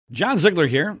John Ziegler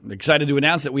here, excited to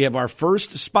announce that we have our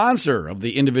first sponsor of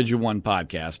the Individual One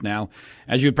podcast. Now,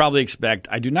 as you'd probably expect,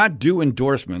 I do not do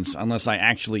endorsements unless I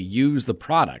actually use the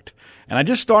product. And I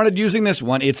just started using this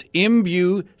one. It's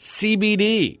Imbue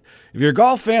CBD. If you're a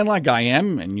golf fan like I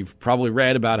am, and you've probably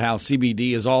read about how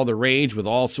CBD is all the rage with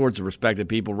all sorts of respected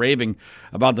people raving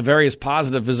about the various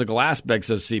positive physical aspects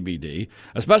of CBD,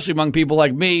 especially among people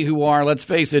like me who are, let's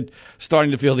face it,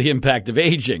 starting to feel the impact of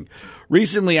aging.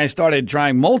 Recently, I started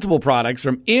trying multiple products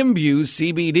from Imbue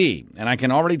CBD, and I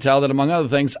can already tell that, among other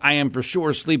things, I am for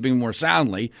sure sleeping more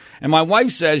soundly. And my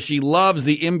wife says she loves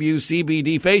the Imbue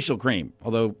CBD facial cream,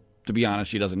 although, to be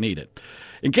honest, she doesn't need it.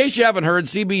 In case you haven't heard,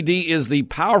 CBD is the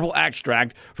powerful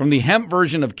extract from the hemp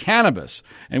version of cannabis.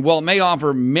 And while it may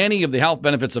offer many of the health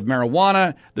benefits of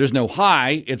marijuana, there's no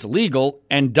high, it's legal,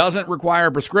 and doesn't require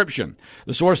a prescription.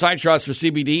 The source I trust for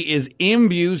CBD is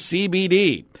Imbue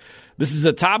CBD. This is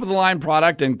a top-of-the-line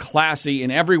product and classy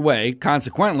in every way.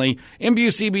 Consequently, Imbue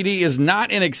CBD is not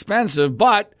inexpensive,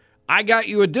 but I got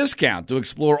you a discount to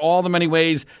explore all the many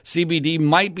ways CBD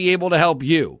might be able to help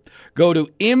you. Go to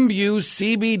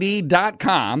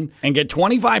ImbueCBD.com and get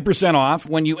 25% off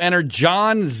when you enter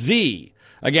John Z.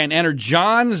 Again, enter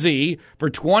John Z for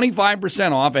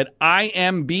 25% off at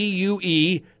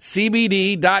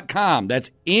IMBUECBD.com. That's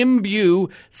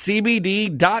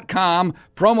ImbueCBD.com,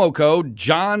 promo code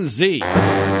John Z.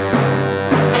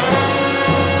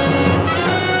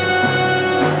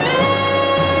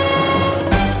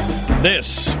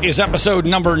 This is episode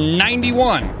number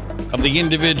 91 of the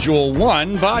Individual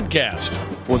One podcast.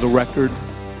 For the record,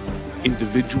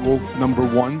 individual number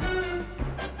one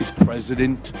is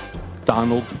President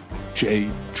Donald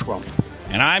J. Trump.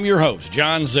 And I'm your host,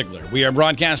 John Ziegler. We are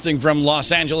broadcasting from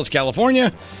Los Angeles,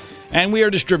 California, and we are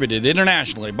distributed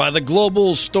internationally by the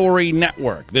Global Story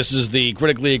Network. This is the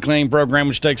critically acclaimed program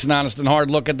which takes an honest and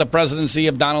hard look at the presidency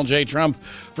of Donald J. Trump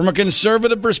from a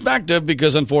conservative perspective,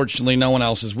 because unfortunately no one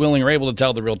else is willing or able to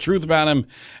tell the real truth about him.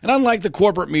 And unlike the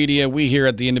corporate media, we here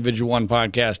at the Individual One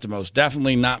podcast have most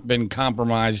definitely not been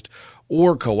compromised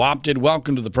or co-opted.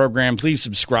 Welcome to the program. Please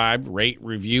subscribe, rate,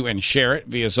 review, and share it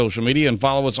via social media, and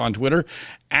follow us on Twitter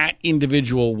at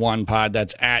Individual One Pod.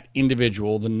 That's at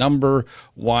Individual, the number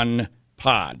one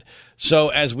pod. So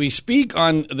as we speak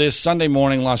on this Sunday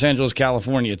morning, Los Angeles,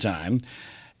 California time,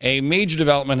 a major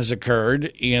development has occurred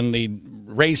in the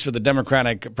race for the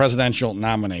Democratic presidential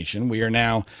nomination. We are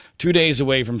now 2 days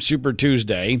away from Super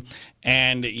Tuesday,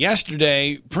 and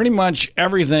yesterday, pretty much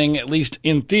everything, at least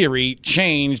in theory,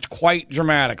 changed quite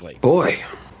dramatically. Boy,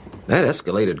 that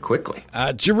escalated quickly.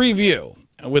 To review,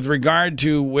 with regard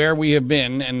to where we have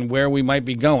been and where we might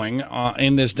be going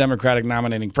in this Democratic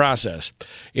nominating process,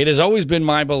 it has always been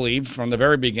my belief from the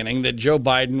very beginning that Joe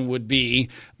Biden would be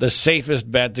the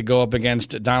safest bet to go up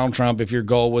against Donald Trump if your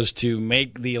goal was to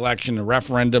make the election a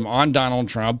referendum on Donald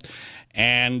Trump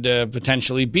and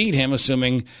potentially beat him,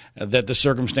 assuming that the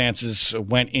circumstances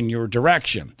went in your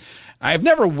direction. I've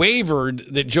never wavered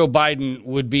that Joe Biden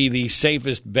would be the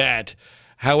safest bet.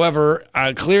 However,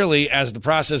 clearly, as the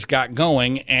process got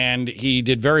going, and he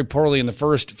did very poorly in the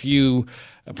first few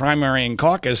primary and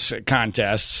caucus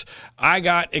contests, I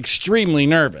got extremely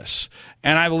nervous,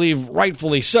 and I believe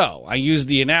rightfully so. I used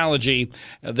the analogy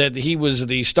that he was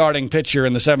the starting pitcher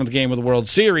in the seventh game of the World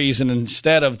Series, and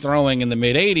instead of throwing in the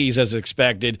mid-80s as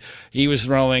expected, he was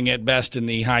throwing at best in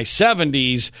the high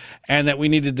 70s, and that we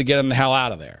needed to get him the hell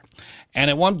out of there. And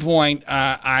at one point,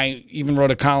 I even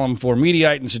wrote a column for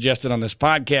Mediaite and suggested on this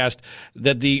podcast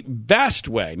that the best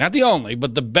way, not the only,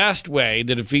 but the best way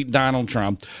to defeat Donald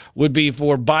Trump would be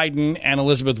for Biden and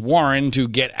Elizabeth Warren to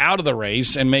get out of the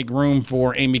race and make room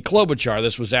for Amy Klobuchar.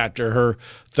 This was after her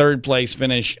third-place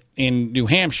finish in New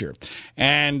Hampshire.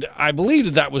 And I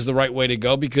believed that was the right way to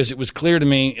go because it was clear to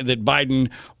me that Biden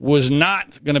was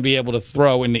not going to be able to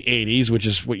throw in the 80s, which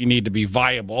is what you need to be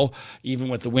viable, even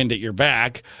with the wind at your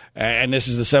back. And this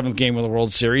is the seventh game of the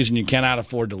World Series, and you cannot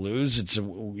afford to lose. It's a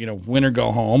win or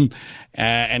go home.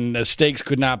 And the stakes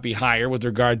could not be higher with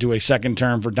regard to a second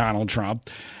term for Donald Trump.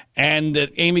 And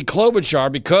that Amy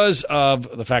Klobuchar, because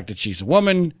of the fact that she's a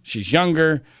woman, she's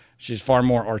younger, she's far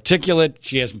more articulate.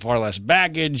 She has far less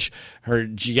baggage. Her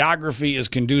geography is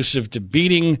conducive to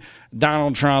beating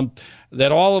Donald Trump.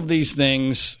 That all of these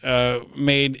things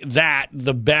made that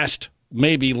the best,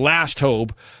 maybe last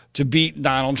hope to beat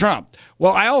Donald Trump.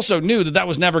 Well, I also knew that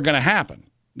was never going to happen.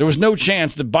 There was no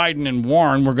chance that Biden and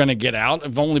Warren were going to get out,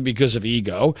 if only because of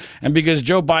ego, and because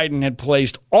Joe Biden had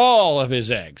placed all of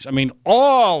his eggs. I mean,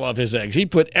 all of his eggs. He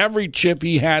put every chip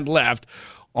he had left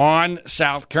on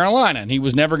South Carolina, and he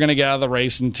was never going to get out of the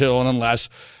race until and unless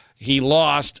he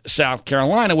lost South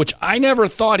Carolina, which I never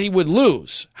thought he would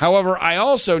lose. However, I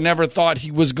also never thought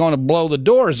he was going to blow the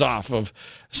doors off of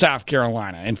South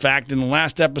Carolina. In fact, in the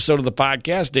last episode of the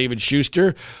podcast, David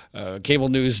Schuster, cable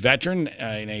news veteran,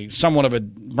 somewhat of a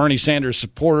Bernie Sanders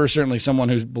supporter, certainly someone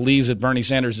who believes that Bernie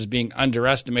Sanders is being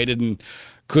underestimated and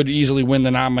could easily win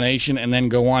the nomination and then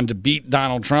go on to beat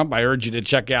Donald Trump. I urge you to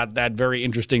check out that very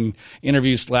interesting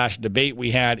interview/debate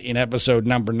we had in episode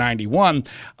number 91.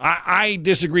 I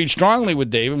disagreed strongly with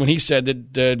David when he said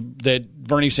that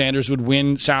Bernie Sanders would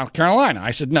win South Carolina.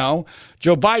 I said, no,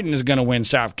 Joe Biden is going to win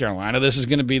South Carolina. This is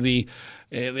going to be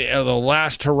the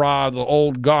last hurrah of the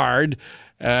old guard,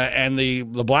 and the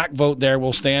black vote there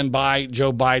will stand by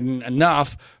Joe Biden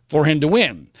enough for him to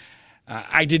win.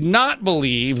 I did not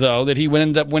believe, though, that he would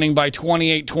end up winning by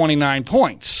 28, 29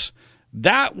 points.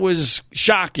 That was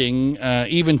shocking,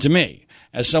 even to me,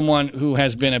 as someone who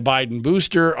has been a Biden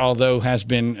booster, although has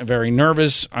been very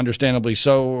nervous, understandably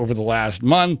so, over the last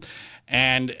month,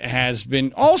 and has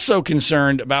been also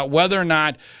concerned about whether or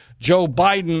not Joe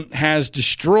Biden has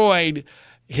destroyed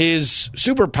his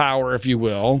superpower, if you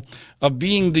will, of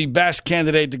being the best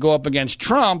candidate to go up against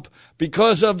Trump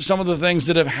because of some of the things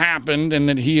that have happened and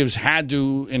that he has had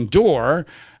to endure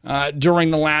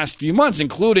during the last few months,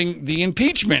 including the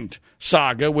impeachment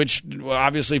saga, which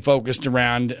obviously focused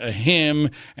around him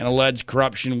and alleged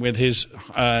corruption with his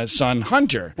son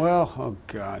Hunter. Well, oh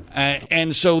God.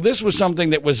 And so this was something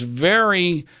that was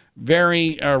very,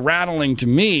 very rattling to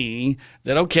me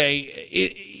that,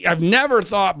 okay, I've never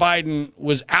thought Biden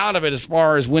was out of it as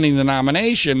far as winning the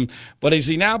nomination, but has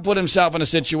he now put himself in a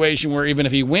situation where even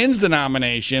if he wins the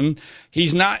nomination,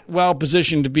 he's not well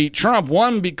positioned to beat Trump?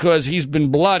 One, because he's been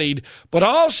bloodied, but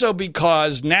also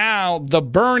because now the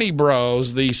Bernie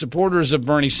bros, the supporters of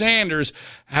Bernie Sanders,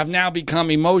 have now become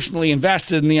emotionally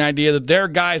invested in the idea that their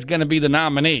guy is going to be the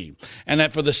nominee, and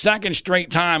that for the second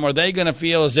straight time, are they going to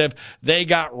feel as if they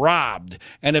got robbed?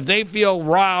 And if they feel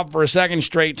robbed for a second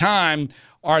straight time,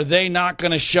 are they not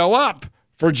going to show up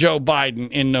for Joe Biden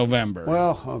in November?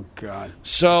 Well, oh God.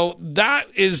 So that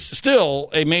is still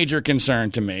a major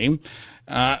concern to me.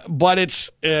 But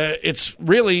it's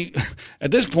really,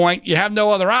 at this point, you have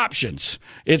no other options.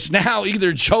 It's now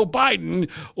either Joe Biden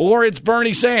or it's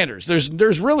Bernie Sanders.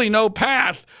 There's really no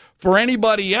path for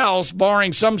anybody else,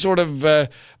 barring some sort of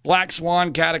black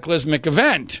swan cataclysmic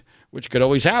event, which could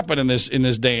always happen in this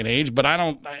day and age, but I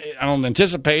don't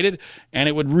anticipate it, and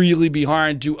it would really be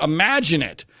hard to imagine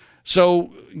it.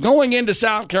 So going into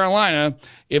South Carolina,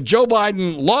 if Joe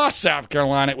Biden lost South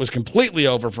Carolina, it was completely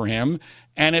over for him.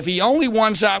 And if he only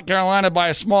won South Carolina by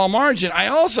a small margin, I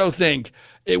also think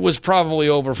it was probably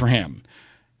over for him.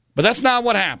 But that's not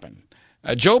what happened.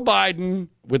 Joe Biden,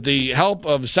 with the help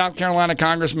of South Carolina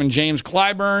Congressman James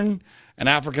Clyburn, an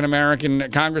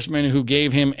African-American congressman who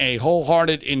gave him a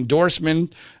wholehearted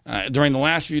endorsement during the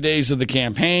last few days of the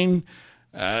campaign,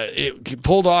 it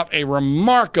pulled off a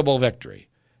remarkable victory.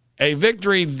 A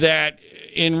victory that,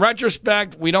 in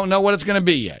retrospect, we don't know what it's going to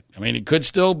be yet. I mean, it could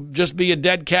still just be a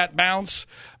dead cat bounce,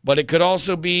 but it could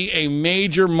also be a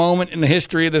major moment in the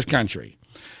history of this country,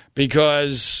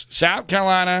 because South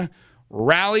Carolina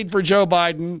rallied for Joe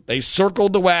Biden. They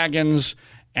circled the wagons,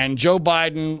 and Joe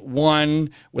Biden won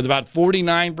with about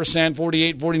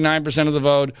 49% of the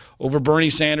vote over Bernie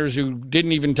Sanders, who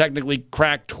didn't even technically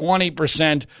crack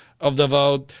 20% of the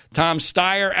vote. Tom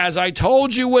Steyer, as I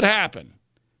told you would happen,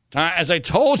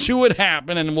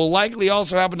 and will likely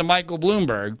also happen to Michael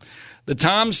Bloomberg, the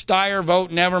Tom Steyer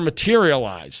vote never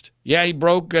materialized. Yeah, he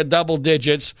broke double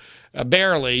digits,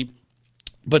 barely,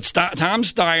 but Tom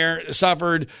Steyer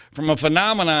suffered from a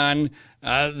phenomenon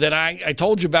that I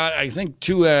told you about, I think,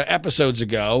 2 episodes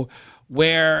ago,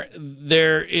 where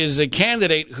there is a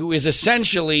candidate who is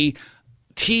essentially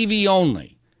TV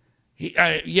only.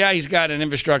 He's got an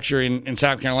infrastructure in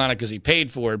South Carolina because he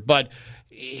paid for it, but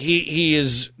he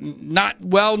is not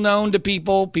well known to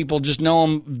people. People just know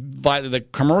him by the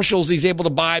commercials he's able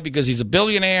to buy because he's a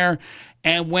billionaire.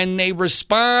 And when they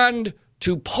respond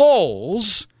to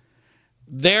polls,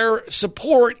 their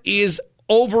support is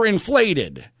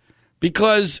overinflated,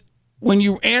 because when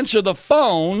you answer the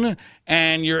phone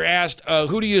and you're asked,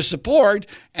 who do you support?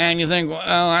 And you think,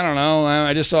 well, I don't know.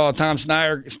 I just saw a Tom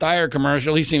Steyer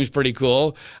commercial. He seems pretty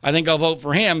cool. I think I'll vote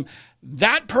for him.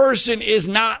 That person is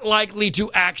not likely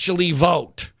to actually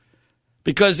vote,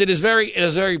 because it is a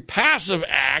very passive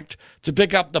act to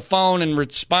pick up the phone and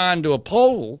respond to a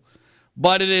poll,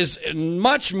 but it is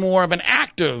much more of an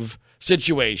active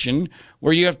situation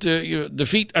where you have to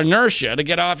defeat inertia to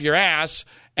get off your ass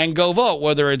and go vote,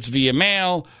 whether it's via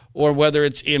mail or whether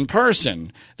it's in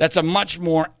person. That's a much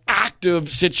more active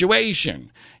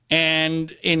situation. And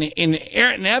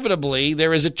inevitably,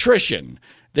 there is attrition.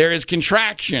 There is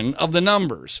contraction of the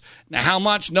numbers. Now, how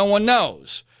much, no one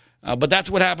knows. But that's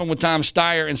what happened with Tom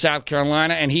Steyer in South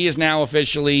Carolina, and he is now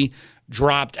officially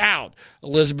dropped out.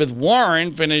 Elizabeth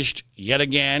Warren finished, yet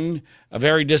again, a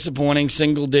very disappointing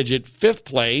single-digit 5th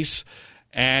place,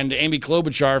 and Amy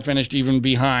Klobuchar finished even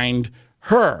behind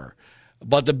her.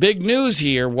 But the big news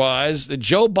here was that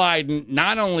Joe Biden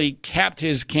not only kept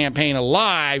his campaign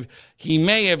alive, he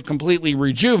may have completely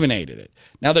rejuvenated it.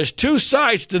 Now, there's two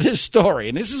sides to this story,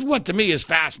 and this is what to me is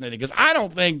fascinating, because I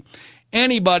don't think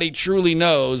anybody truly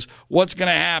knows what's going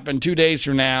to happen 2 days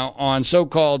from now on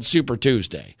so-called Super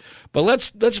Tuesday. But let's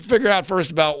figure out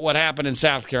first about what happened in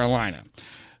South Carolina.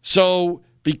 So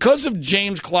because of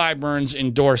James Clyburn's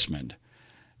endorsement,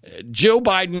 Joe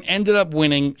Biden ended up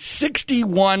winning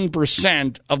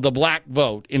 61% of the black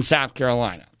vote in South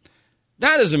Carolina.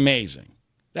 That is amazing.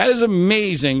 That is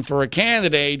amazing for a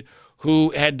candidate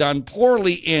who had done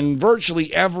poorly in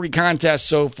virtually every contest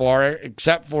so far,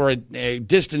 except for a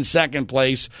distant second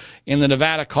place in the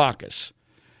Nevada caucus.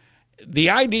 The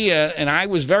idea, and I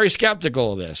was very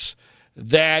skeptical of this,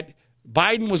 that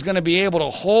Biden was going to be able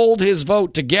to hold his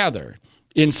vote together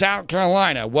in South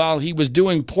Carolina while he was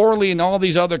doing poorly in all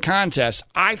these other contests,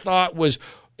 I thought was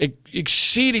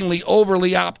exceedingly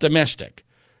overly optimistic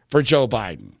for Joe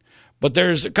Biden. But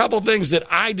there's a couple things that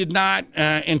I did not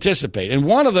anticipate. And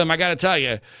one of them, I got to tell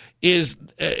you, is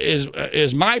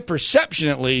my perception,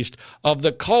 at least, of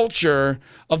the culture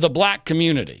of the black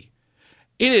community.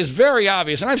 It is very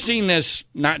obvious, and I've seen this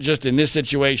not just in this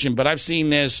situation, but I've seen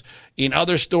this in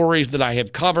other stories that I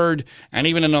have covered and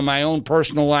even in my own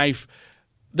personal life.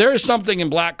 There is something in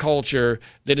black culture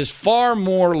that is far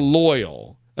more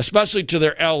loyal, especially to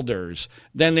their elders,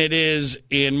 than it is,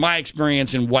 in my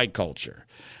experience, in white culture.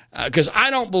 Because I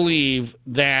don't believe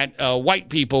that white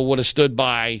people would have stood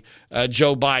by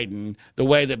Joe Biden the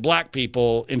way that black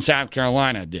people in South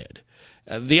Carolina did.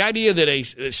 The idea that a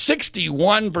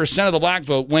 61% of the black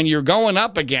vote, when you're going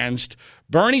up against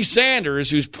Bernie Sanders,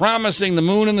 who's promising the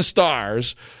moon and the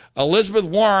stars, Elizabeth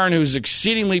Warren, who's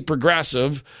exceedingly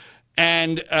progressive,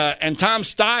 and Tom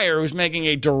Steyer, who's making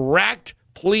a direct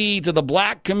plea to the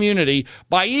black community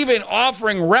by even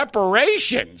offering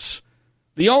reparations,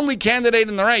 the only candidate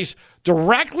in the race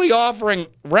directly offering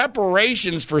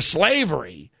reparations for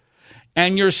slavery,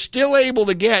 and you're still able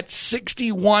to get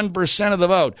 61% of the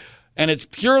vote. And it's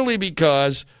purely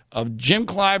because of Jim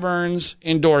Clyburn's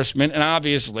endorsement and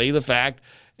obviously the fact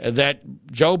that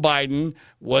Joe Biden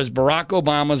was Barack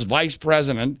Obama's vice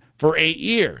president for 8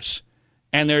 years.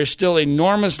 And there's still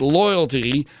enormous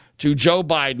loyalty to Joe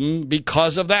Biden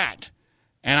because of that.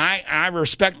 And I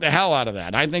respect the hell out of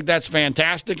that. I think that's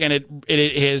fantastic, and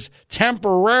it has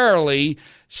temporarily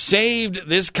saved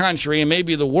this country and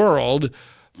maybe the world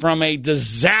from a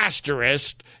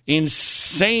disastrous,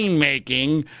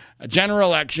 insane-making general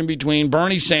election between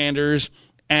Bernie Sanders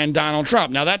and Donald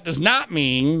Trump. Now, that does not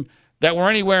mean that we're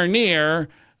anywhere near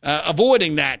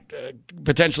avoiding that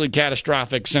potentially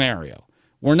catastrophic scenario.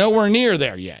 We're nowhere near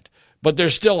there yet, but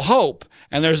there's still hope,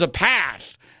 and there's a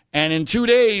path. And in 2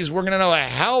 days, we're going to know a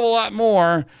hell of a lot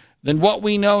more than what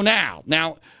we know now.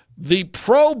 Now, the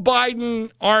pro-Biden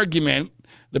argument,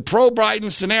 the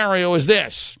pro-Biden scenario is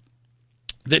this,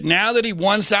 that now that he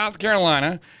won South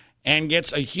Carolina and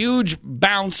gets a huge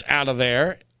bounce out of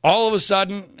there, all of a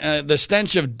sudden, the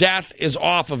stench of death is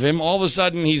off of him. All of a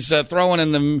sudden, he's throwing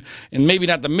in maybe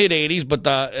not the mid-80s, but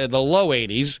the low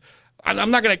 80s.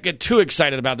 I'm not going to get too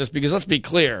excited about this because let's be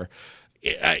clear.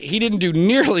 He didn't do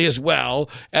nearly as well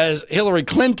as Hillary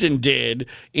Clinton did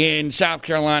in South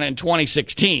Carolina in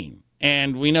 2016.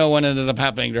 And we know what ended up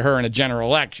happening to her in a general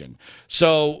election.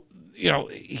 So,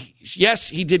 yes,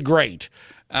 he did great.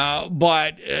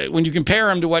 But when you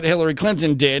compare him to what Hillary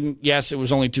Clinton did, yes, it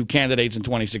was only 2 candidates in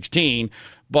 2016.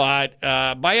 But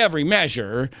by every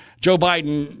measure, Joe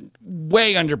Biden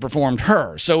way underperformed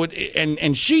her. So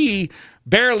and she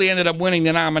barely ended up winning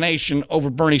the nomination over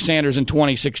Bernie Sanders in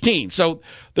 2016. So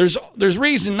there's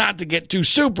reason not to get too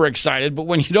super excited, but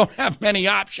when you don't have many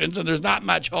options and there's not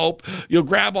much hope, you'll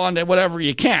grab onto whatever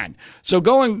you can. So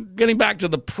getting back to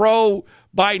the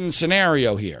pro-Biden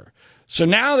scenario here. So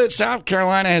now that South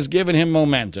Carolina has given him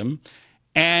momentum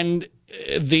and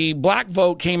the black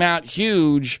vote came out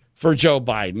huge for Joe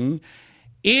Biden,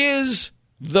 is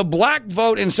the black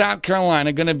vote in South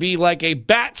Carolina going to be like a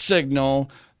bat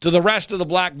signal to the rest of the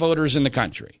black voters in the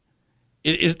country?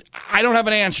 I don't have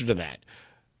an answer to that.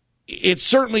 It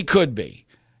certainly could be.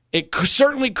 It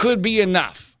certainly could be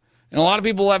enough. And a lot of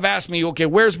people have asked me, okay,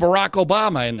 where's Barack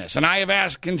Obama in this? And I have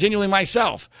asked continually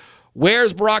myself,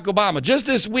 Where's Barack Obama? Just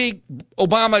this week,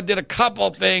 Obama did a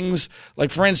couple things.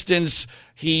 Like, for instance,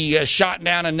 he shot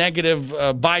down a negative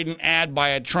Biden ad by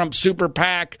a Trump super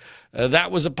PAC.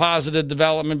 That was a positive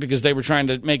development because they were trying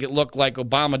to make it look like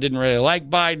Obama didn't really like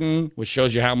Biden, which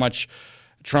shows you how much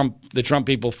the Trump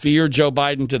people fear Joe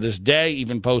Biden to this day,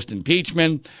 even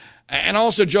post-impeachment. And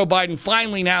also, Joe Biden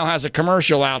finally now has a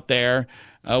commercial out there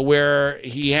where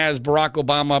he has Barack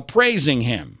Obama praising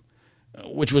him,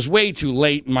 which was way too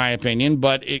late, in my opinion,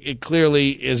 but it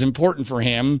clearly is important for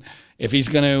him if he's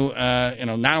going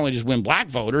to, not only just win black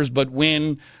voters, but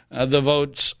win the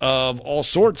votes of all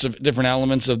sorts of different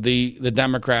elements of the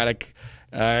Democratic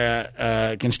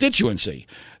constituency.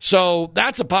 So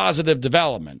that's a positive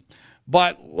development.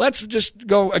 But let's just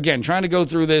go, again, trying to go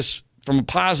through this from a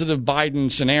positive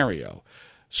Biden scenario.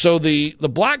 So the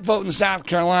black vote in South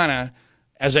Carolina,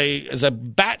 as a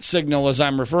bat signal, as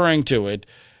I'm referring to it,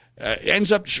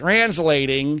 ends up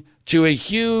translating to a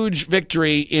huge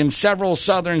victory in several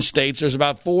southern states. There's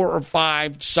about 4 or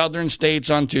 5 southern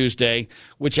states on Tuesday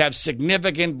which have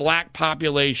significant black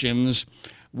populations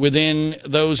within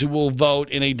those who will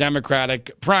vote in a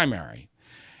Democratic primary.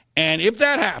 And if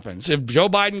that happens, if Joe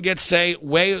Biden gets, say,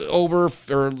 way over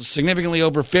or significantly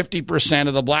over 50%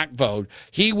 of the black vote,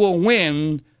 he will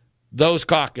win those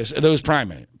primaries.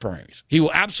 He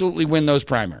will absolutely win those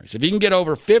primaries. If he can get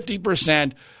over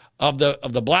 50% of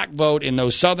the black vote in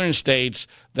those southern states,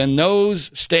 then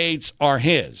those states are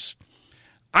his.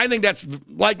 I think that's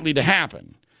likely to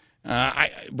happen.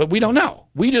 But we don't know.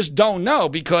 We just don't know,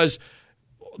 because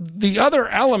the other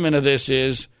element of this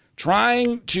is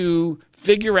trying to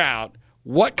figure out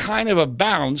what kind of a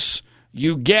bounce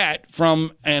you get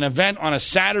from an event on a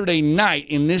Saturday night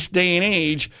in this day and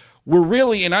age. We're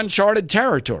really in uncharted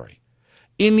territory.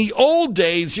 In the old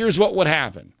days, here's what would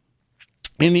happen.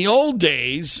 In the old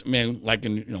days, I mean, like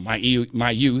in my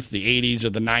youth, the 80s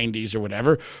or the 90s or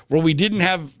whatever, where we didn't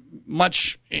have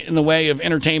much in the way of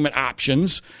entertainment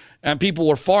options, and people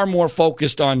were far more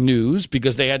focused on news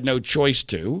because they had no choice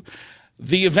to,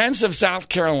 the events of South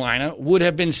Carolina would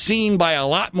have been seen by a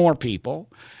lot more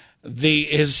people.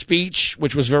 His speech,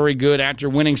 which was very good after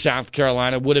winning South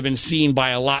Carolina, would have been seen by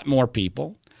a lot more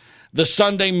people. The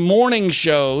Sunday morning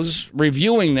shows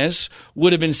reviewing this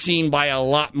would have been seen by a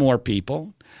lot more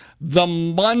people. The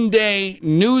Monday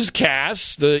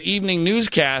newscasts, the evening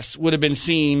newscasts, would have been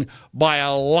seen by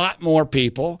a lot more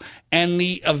people. And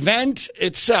the event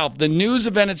itself, the news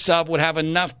event itself, would have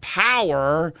enough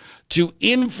power to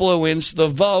influence the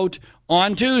vote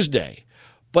on Tuesday.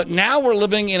 But now we're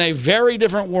living in a very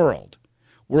different world.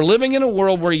 We're living in a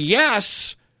world where,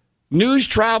 yes, news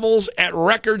travels at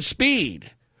record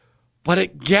speed, but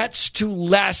it gets to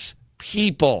less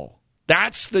people.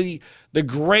 That's the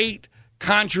great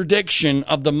contradiction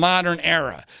of the modern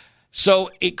era.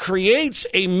 So it creates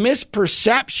a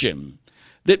misperception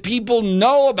that people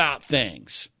know about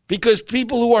things, because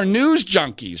people who are news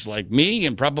junkies like me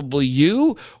and probably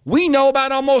you, we know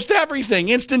about almost everything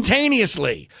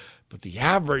instantaneously, but the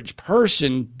average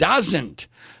person doesn't.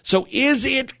 So is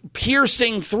it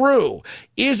piercing through?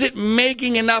 Is it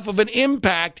making enough of an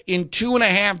impact in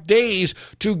 2.5 days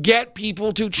to get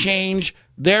people to change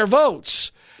their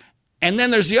votes? And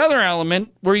then there's the other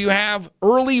element where you have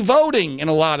early voting in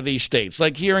a lot of these states,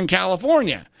 like here in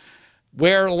California,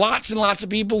 where lots and lots of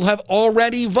people have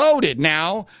already voted.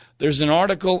 Now, there's an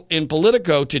article in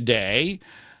Politico today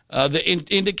that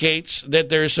indicates that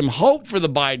there's some hope for the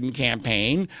Biden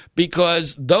campaign,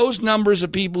 because those numbers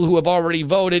of people who have already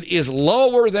voted is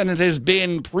lower than it has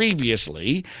been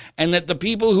previously, and that the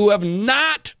people who have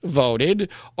not voted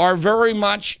are very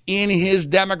much in his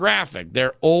demographic.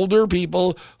 They're older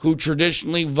people who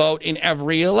traditionally vote in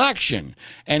every election.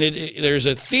 And there's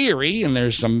a theory, and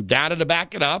there's some data to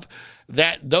back it up,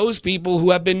 that those people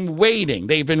who have been waiting,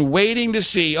 they've been waiting to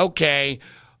see, okay,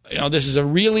 this is a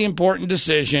really important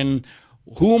decision.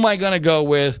 Who am I going to go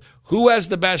with? Who has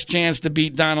the best chance to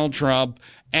beat Donald Trump?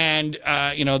 And,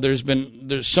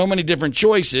 there's so many different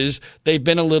choices. They've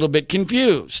been a little bit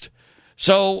confused.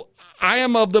 So I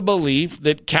am of the belief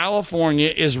that California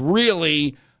is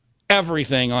really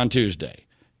everything on Tuesday.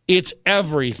 It's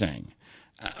everything.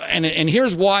 And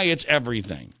here's why it's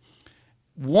everything.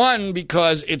 One,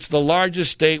 because it's the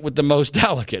largest state with the most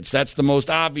delegates. That's the most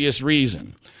obvious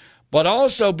reason. But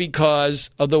also because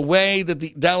of the way that the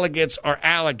delegates are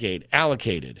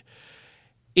allocated.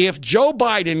 If Joe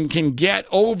Biden can get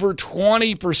over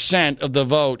 20% of the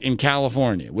vote in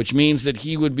California, which means that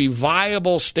he would be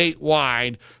viable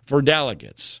statewide for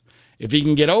delegates, if he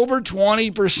can get over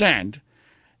 20%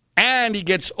 and he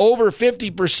gets over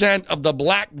 50% of the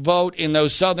black vote in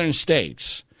those southern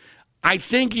states, I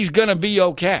think he's going to be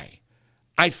okay.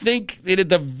 I think that at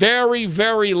the very,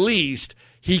 very least,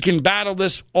 he can battle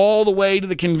this all the way to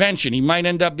the convention. He might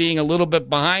end up being a little bit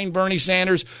behind Bernie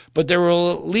Sanders, but there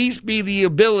will at least be the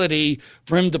ability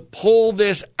for him to pull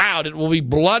this out. It will be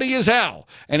bloody as hell,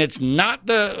 and it's not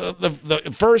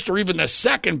the first or even the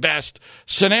second best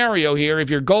scenario here if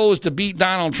your goal is to beat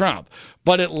Donald Trump.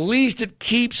 But at least it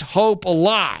keeps hope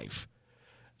alive.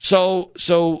 So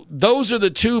those are the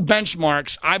two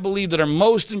benchmarks I believe that are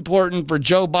most important for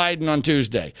Joe Biden on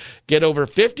Tuesday. Get over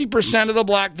 50% of the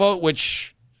black vote,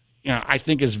 which I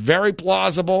think is very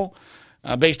plausible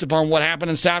based upon what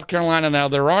happened in South Carolina. Now,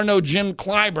 there are no Jim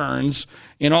Clyburns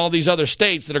in all these other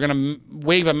states that are going to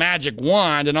wave a magic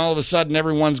wand and all of a sudden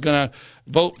everyone's going to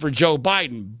vote for Joe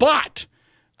Biden. But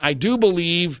I do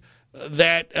believe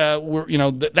that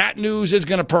that news is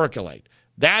going to percolate.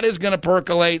 That is going to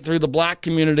percolate through the black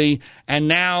community, and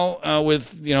now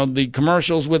with the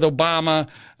commercials with Obama,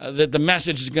 that the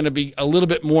message is going to be a little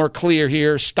bit more clear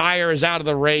here. Steyer is out of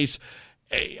the race.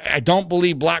 I don't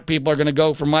believe black people are going to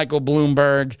go for Michael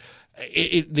Bloomberg.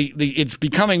 It's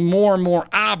becoming more and more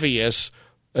obvious,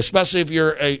 especially if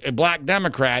you're a black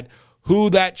Democrat, who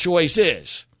that choice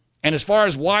is. And as far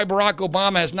as why Barack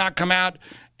Obama has not come out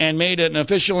and made an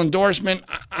official endorsement,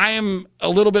 I am a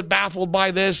little bit baffled by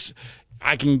this.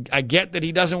 I get that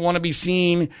he doesn't want to be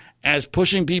seen as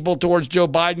pushing people towards Joe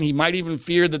Biden. He might even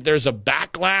fear that there's a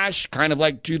backlash, kind of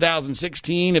like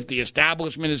 2016, if the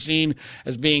establishment is seen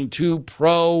as being too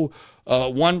pro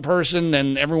one person,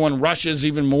 then everyone rushes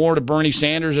even more to Bernie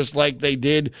Sanders, just like they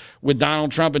did with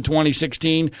Donald Trump in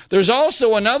 2016. There's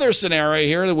also another scenario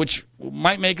here which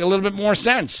might make a little bit more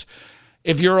sense.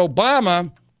 If you're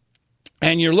Obama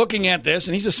and you're looking at this,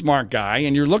 and he's a smart guy,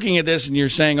 and you're looking at this and you're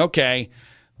saying, okay,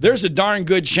 there's a darn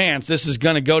good chance this is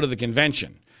going to go to the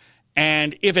convention.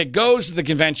 And if it goes to the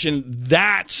convention,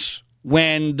 that's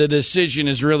when the decision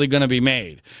is really going to be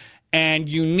made. And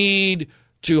you need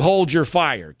to hold your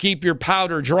fire, keep your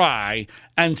powder dry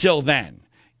until then.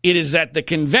 It is at the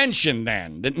convention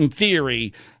then that, in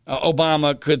theory,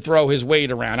 Obama could throw his weight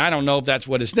around. I don't know if that's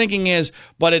what his thinking is,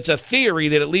 but it's a theory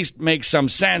that at least makes some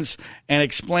sense and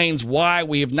explains why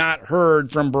we have not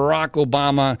heard from Barack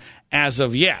Obama as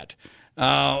of yet.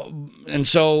 And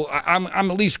so I'm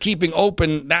at least keeping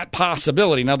open that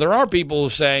possibility. Now, there are people who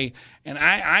say, and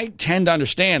I tend to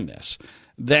understand this,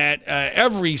 that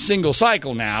every single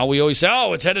cycle now, we always say,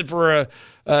 oh, it's headed for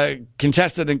a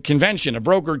contested convention, a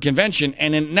brokered convention,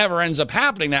 and it never ends up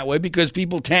happening that way because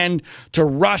people tend to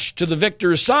rush to the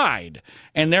victor's side.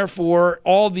 And therefore,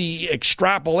 all the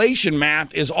extrapolation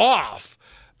math is off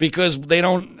because they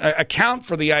don't account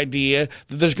for the idea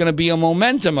that there's going to be a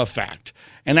momentum effect.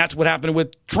 And that's what happened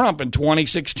with Trump in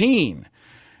 2016.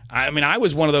 I mean, I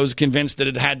was one of those convinced that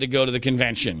it had to go to the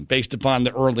convention based upon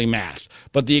the early math.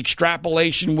 But the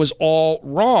extrapolation was all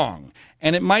wrong.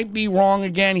 And it might be wrong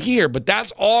again here. But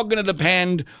that's all going to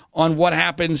depend on what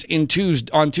happens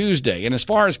on Tuesday. And as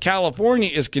far as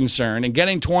California is concerned and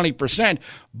getting 20%,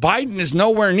 Biden is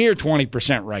nowhere near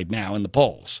 20% right now in the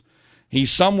polls.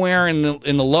 He's somewhere in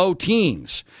the low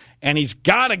teens. And he's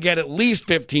got to get at least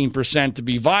 15% to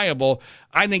be viable.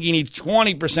 I think he needs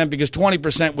 20% because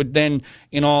 20% would then,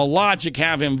 in all logic,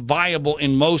 have him viable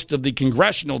in most of the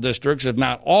congressional districts, if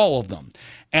not all of them.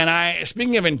 And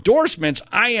speaking of endorsements,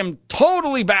 I am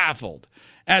totally baffled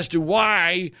as to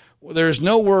why there's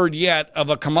no word yet of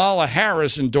a Kamala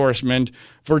Harris endorsement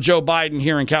for Joe Biden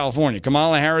here in California.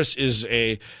 Kamala Harris is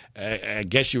I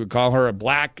guess you would call her a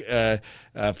black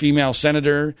female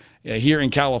senator here in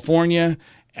California.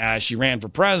 She ran for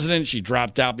president. She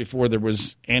dropped out before there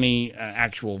was any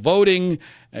actual voting.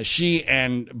 She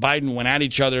and Biden went at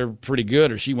each other pretty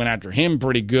good, or she went after him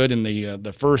pretty good in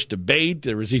the first debate.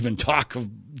 There was even talk of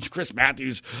Chris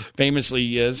Matthews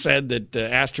famously said that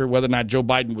asked her whether or not Joe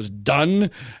Biden was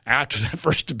done after that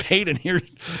first debate, and here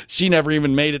she never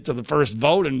even made it to the first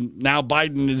vote, and now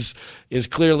Biden is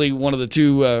clearly one of the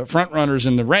two front runners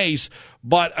in the race.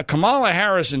 But a Kamala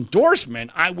Harris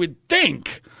endorsement, I would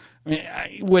think,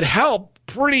 would help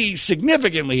pretty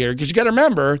significantly here, because you got to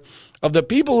remember, of the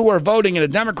people who are voting in a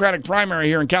Democratic primary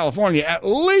here in California, at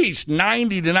least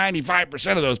 90 to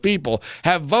 95% of those people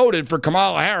have voted for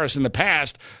Kamala Harris in the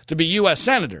past to be U.S.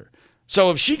 Senator. So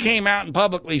if she came out and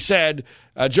publicly said,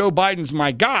 Joe Biden's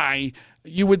my guy,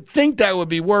 you would think that would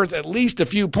be worth at least a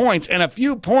few points, and a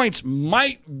few points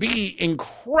might be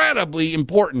incredibly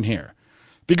important here.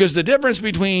 Because the difference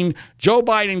between Joe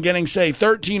Biden getting, say,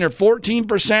 13 or 14%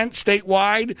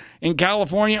 statewide in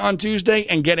California on Tuesday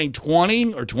and getting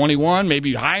 20 or 21,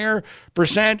 maybe higher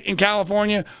percent in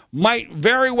California might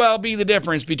very well be the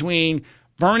difference between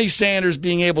Bernie Sanders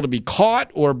being able to be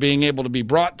caught or being able to be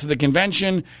brought to the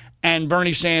convention and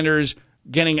Bernie Sanders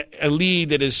getting a lead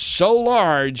that is so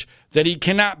large that he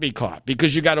cannot be caught,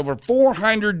 because you got over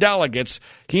 400 delegates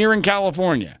here in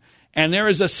California. And there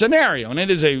is a scenario, and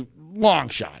it is a long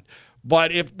shot,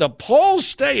 but if the polls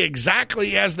stay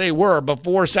exactly as they were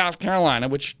before South Carolina,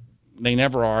 which they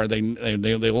never are, they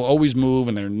will always move,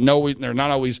 and they're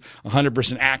not always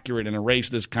 100% accurate in a race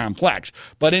this complex.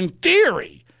 But in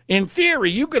theory,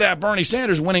 you could have Bernie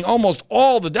Sanders winning almost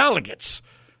all the delegates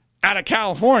out of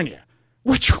California,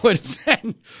 which would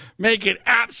then make it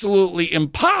absolutely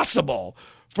impossible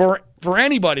for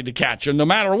anybody to catch him, no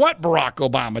matter what Barack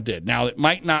Obama did. Now, it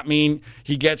might not mean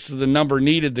he gets to the number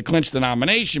needed to clinch the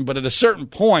nomination, but at a certain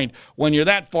point, when you're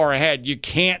that far ahead, you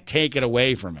can't take it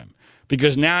away from him,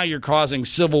 because now you're causing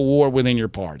civil war within your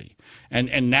party.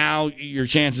 And now your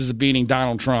chances of beating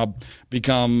Donald Trump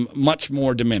become much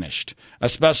more diminished,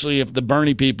 especially if the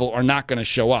Bernie people are not going to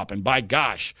show up. And by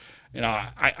gosh,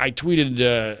 I tweeted,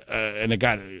 and it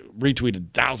got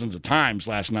retweeted thousands of times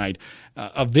last night,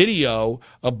 a video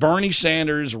of Bernie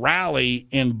Sanders' rally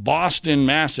in Boston,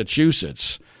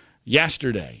 Massachusetts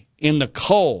yesterday in the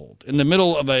cold, in the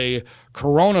middle of a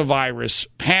coronavirus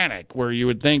panic where you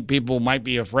would think people might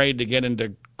be afraid to get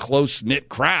into close-knit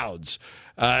crowds.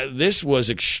 This was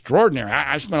extraordinary.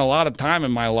 I spent a lot of time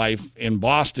in my life in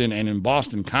Boston and in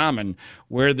Boston Common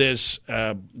where this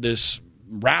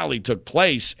rally took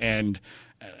place, and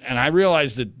I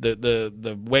realized that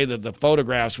the way that the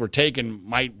photographs were taken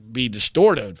might be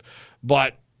distortive,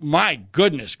 but my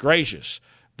goodness gracious,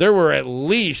 there were at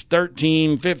least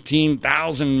 13,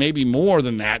 15,000, maybe more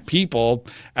than that, people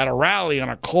at a rally on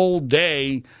a cold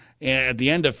day at the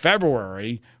end of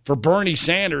February for Bernie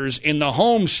Sanders in the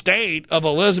home state of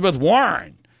Elizabeth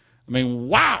Warren. I mean,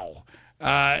 wow.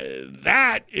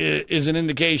 That is an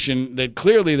indication that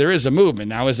clearly there is a movement.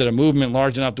 Now, is it a movement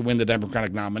large enough to win the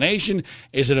Democratic nomination?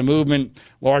 Is it a movement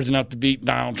large enough to beat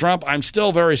Donald Trump? I'm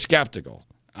still very skeptical.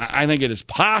 I think it is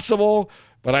possible,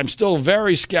 but I'm still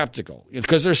very skeptical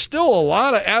because there's still a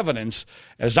lot of evidence,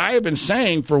 as I have been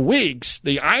saying for weeks.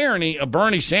 The irony of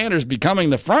Bernie Sanders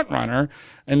becoming the front runner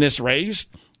in this race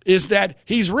is that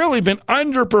he's really been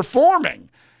underperforming.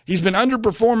 He's been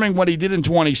underperforming what he did in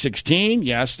 2016.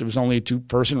 Yes, there was only a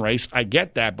two-person race. I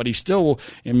get that. But he still,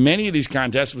 in many of these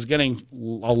contests, was getting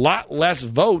a lot less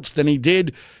votes than he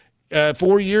did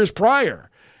 4 years prior.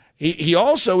 He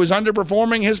also is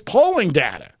underperforming his polling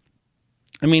data.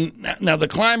 I mean, now the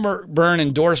Clyburn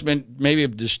endorsement maybe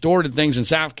have distorted things in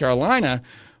South Carolina,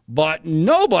 but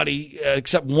nobody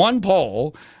except one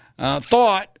poll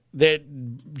thought that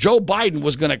Joe Biden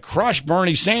was going to crush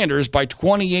Bernie Sanders by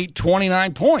 28,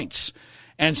 29 points.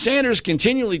 And Sanders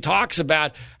continually talks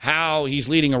about how he's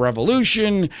leading a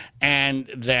revolution and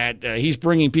that he's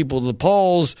bringing people to the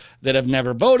polls that have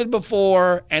never voted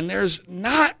before. And there's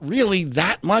not really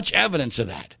that much evidence of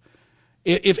that.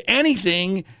 If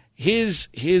anything, his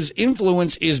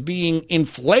influence is being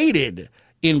inflated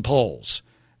in polls.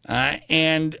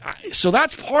 And so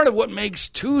that's part of what makes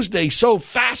Tuesday so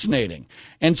fascinating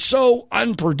and so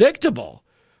unpredictable,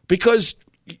 because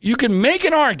you can make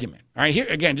an argument. All right, here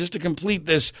again, just to complete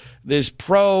this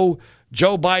pro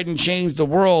Joe Biden changed the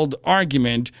world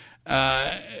argument,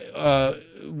 on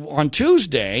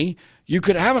Tuesday, you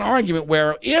could have an argument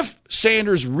where if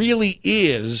Sanders really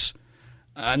is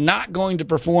not going to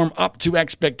perform up to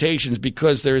expectations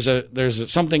because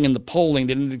there's something in the polling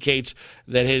that indicates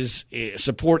that his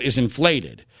support is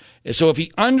inflated. So if he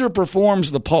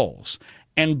underperforms the polls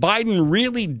and Biden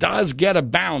really does get a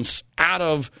bounce out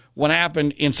of what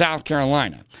happened in South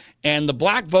Carolina, and the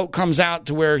black vote comes out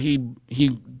to where he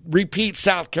repeats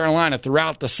South Carolina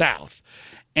throughout the South,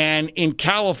 and in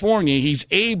California he's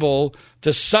able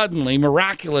to suddenly,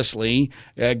 miraculously,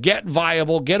 get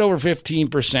viable, get over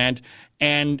 15%,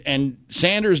 and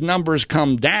Sanders' numbers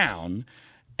come down,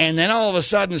 and then all of a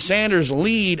sudden Sanders'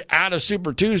 lead out of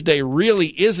Super Tuesday really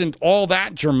isn't all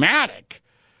that dramatic.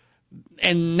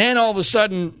 And then all of a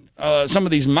sudden some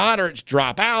of these moderates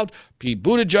drop out. Pete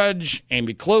Buttigieg,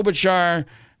 Amy Klobuchar,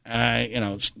 I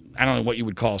don't know what you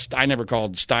would call, I never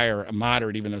called Steyer a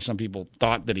moderate, even though some people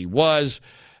thought that he was.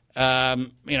 Bloomberg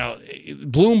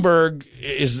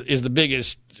is the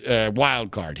biggest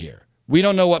wild card here. We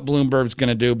don't know what Bloomberg's going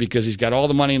to do because he's got all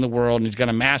the money in the world and he's got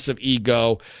a massive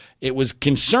ego. It was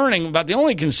concerning, about the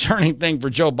only concerning thing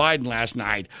for Joe Biden last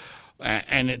night,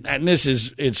 and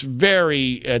it's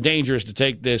very dangerous to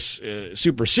take this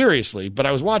super seriously, but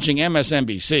I was watching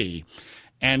MSNBC,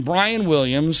 and Brian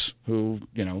Williams, who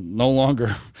no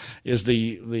longer is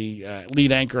the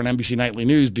lead anchor on NBC Nightly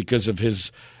News because of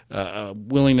his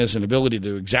willingness and ability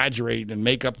to exaggerate and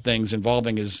make up things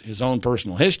involving his own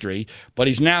personal history, but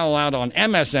he's now allowed on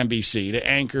MSNBC to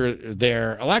anchor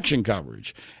their election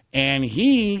coverage. And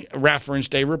he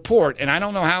referenced a report, and I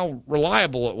don't know how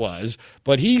reliable it was,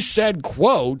 but he said,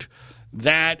 quote,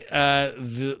 that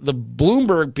the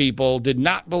Bloomberg people did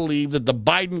not believe that the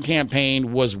Biden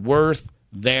campaign was worth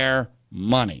their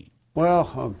money. Well,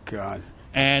 oh, God.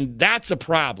 And that's a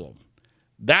problem.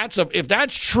 If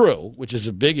that's true, which is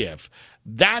a big if,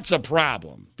 that's a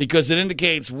problem because it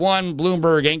indicates, one,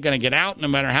 Bloomberg ain't going to get out no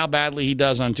matter how badly he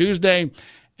does on Tuesday.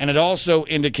 And it also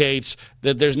indicates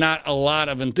that there's not a lot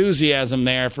of enthusiasm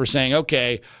there for saying,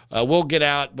 okay, we'll get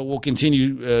out, but we'll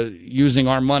continue using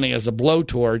our money as a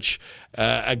blowtorch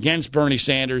against Bernie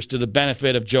Sanders to the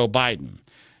benefit of Joe Biden.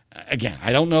 Again,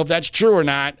 I don't know if that's true or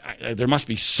not. There must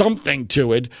be something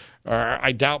to it.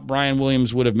 I doubt Brian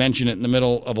Williams would have mentioned it in the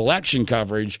middle of election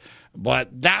coverage, but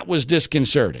that was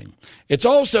disconcerting. It's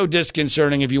also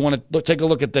disconcerting if you want to take a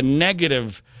look at the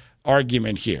negative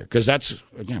argument here, because that's,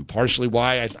 again, partially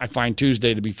why I find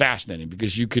Tuesday to be fascinating,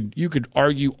 because you could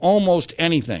argue almost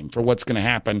anything for what's going to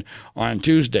happen on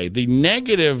Tuesday. The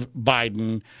negative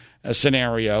Biden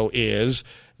scenario is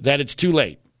that it's too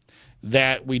late,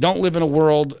 that we don't live in a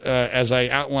world, as I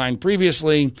outlined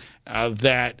previously,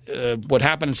 that what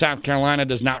happened in South Carolina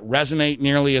does not resonate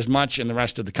nearly as much in the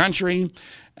rest of the country,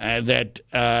 and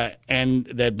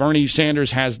that Bernie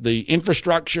Sanders has the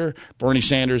infrastructure, Bernie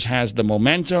Sanders has the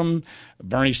momentum,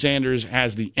 Bernie Sanders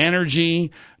has the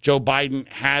energy. Joe Biden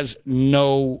has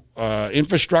no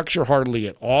infrastructure, hardly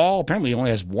at all. Apparently he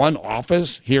only has one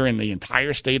office here in the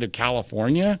entire state of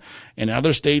California. In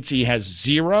other states he has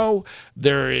zero.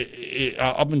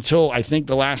 Up until I think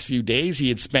the last few days he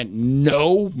had spent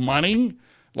no money,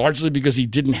 largely because he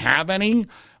didn't have any,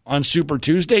 on Super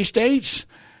Tuesday states.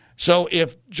 So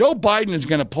if Joe Biden is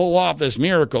going to pull off this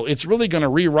miracle, it's really going to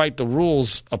rewrite the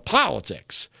rules of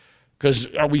politics. Because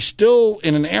are we still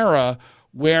in an era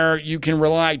where you can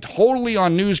rely totally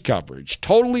on news coverage,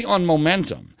 totally on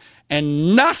momentum,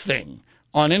 and nothing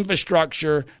on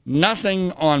infrastructure,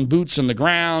 nothing on boots on the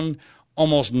ground,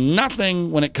 almost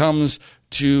nothing when it comes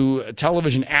to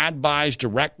television ad buys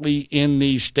directly in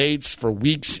these states for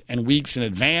weeks and weeks in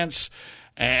advance?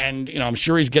 And, I'm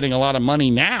sure he's getting a lot of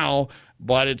money now,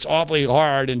 but it's awfully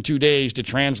hard in 2 days to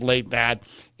translate that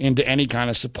into any kind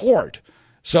of support.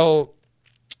 So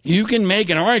you can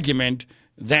make an argument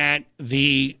that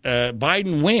the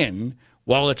Biden win,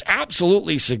 while it's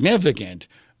absolutely significant,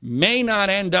 may not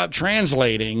end up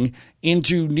translating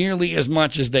into nearly as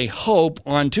much as they hope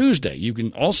on Tuesday. You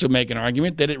can also make an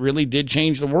argument that it really did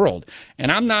change the world.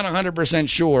 And I'm not 100%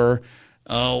 sure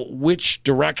which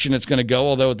direction it's going to go,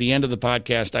 although at the end of the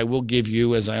podcast I will give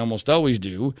you, as I almost always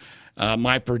do,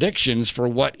 my predictions for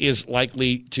what is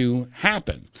likely to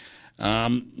happen.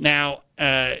 But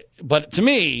to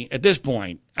me, at this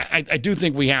point, I do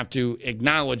think we have to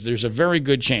acknowledge there's a very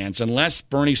good chance, unless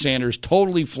Bernie Sanders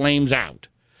totally flames out,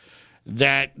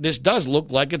 that this does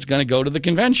look like it's going to go to the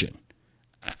convention.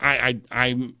 I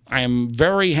am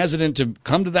very hesitant to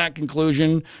come to that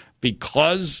conclusion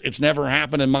because it's never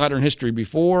happened in modern history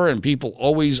before, and people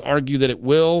always argue that it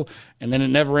will, and then it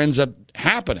never ends up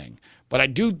happening. But I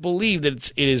do believe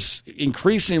that it is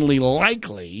increasingly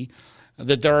likely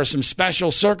that there are some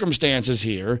special circumstances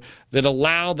here that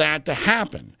allow that to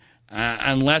happen,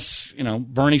 unless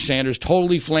Bernie Sanders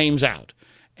totally flames out.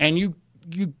 And you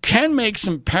can make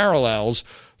some parallels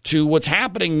to what's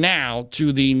happening now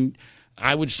to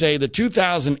I would say the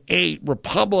 2008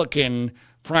 Republican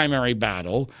primary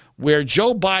battle, where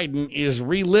Joe Biden is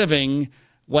reliving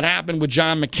what happened with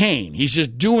John McCain. He's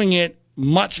just doing it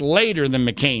much later than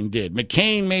McCain did.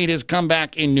 McCain made his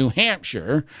comeback in New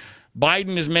Hampshire.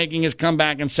 Biden is making his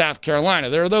comeback in South Carolina.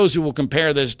 There are those who will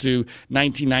compare this to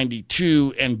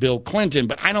 1992 and Bill Clinton,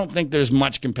 but I don't think there's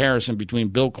much comparison between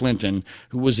Bill Clinton,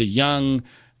 who was a young,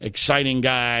 exciting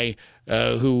guy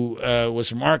who was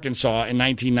from Arkansas in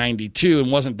 1992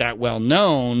 and wasn't that well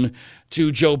known,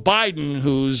 to Joe Biden,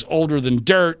 who's older than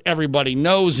dirt. Everybody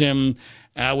knows him,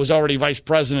 was already vice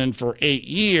president for 8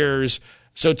 years.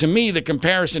 So to me, the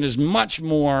comparison is much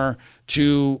more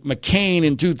to McCain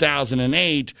in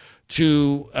 2008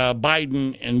 to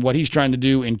Biden and what he's trying to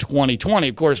do in 2020.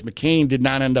 Of course, McCain did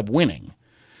not end up winning.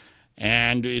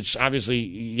 And it's obviously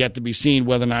yet to be seen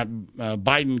whether or not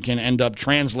Biden can end up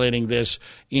translating this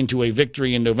into a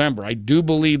victory in November. I do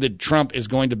believe that Trump is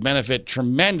going to benefit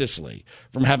tremendously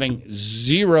from having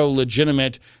zero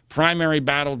legitimate primary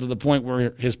battle, to the point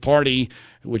where his party,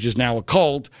 which is now a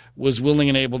cult, was willing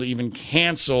and able to even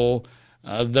cancel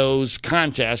those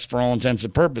contests for all intents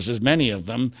and purposes, many of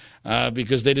them,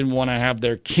 because they didn't want to have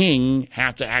their king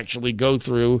have to actually go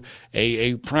through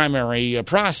a primary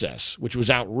process, which was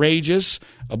outrageous,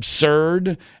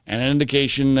 absurd, and an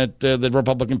indication that the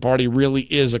Republican Party really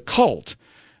is a cult.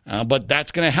 But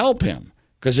that's going to help him,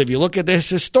 because if you look at this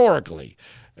historically,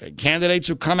 candidates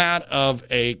who come out of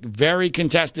a very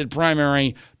contested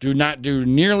primary do not do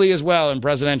nearly as well in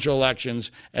presidential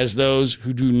elections as those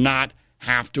who do not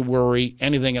have to worry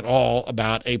anything at all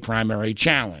about a primary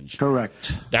challenge.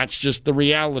 Correct. That's just the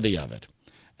reality of it.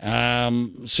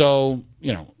 So,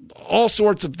 all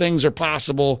sorts of things are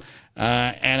possible.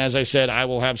 And as I said, I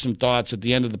will have some thoughts at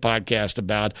the end of the podcast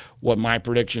about what my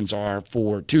predictions are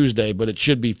for Tuesday, but it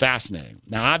should be fascinating.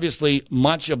 Now, obviously,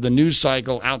 much of the news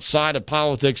cycle outside of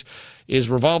politics is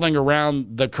revolving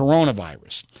around the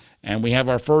coronavirus. And we have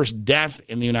our first death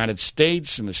in the United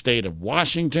States, in the state of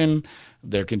Washington.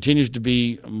 There continues to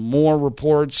be more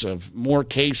reports of more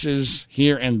cases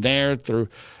here and there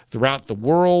throughout the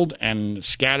world and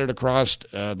scattered across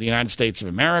the United States of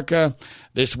America.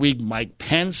 This week, Mike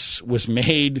Pence was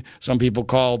made, some people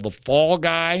call the fall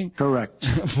guy. Correct.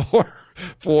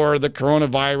 for the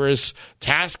coronavirus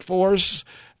task force.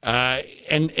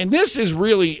 And this is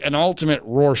really an ultimate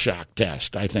Rorschach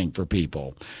test, I think, for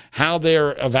people, how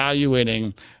they're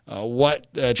evaluating what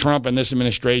Trump and this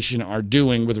administration are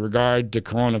doing with regard to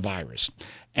coronavirus.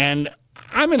 And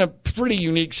I'm in a pretty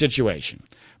unique situation,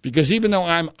 because even though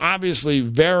I'm obviously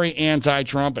very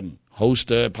anti-Trump and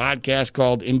host a podcast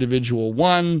called Individual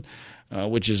One,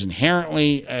 which is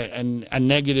inherently a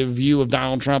negative view of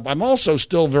Donald Trump, I'm also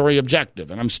still very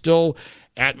objective, and I'm still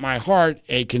at my heart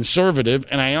a conservative,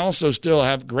 and I also still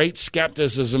have great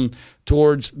skepticism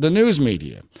towards the news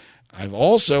media. I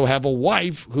also have a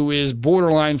wife who is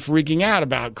borderline freaking out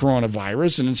about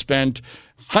coronavirus and has spent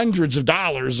hundreds of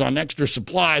dollars on extra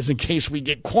supplies in case we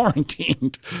get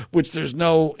quarantined, which there's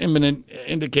no imminent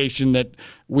indication that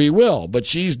we will. But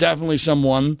she's definitely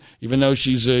someone, even though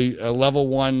she's a level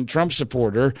one Trump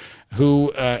supporter,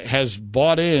 who has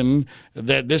bought in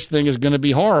that this thing is going to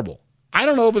be horrible. I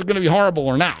don't know if it's going to be horrible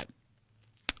or not,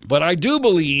 but I do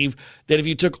believe that if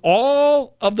you took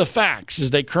all of the facts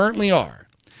as they currently are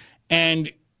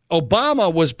and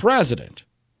Obama was president,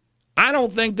 I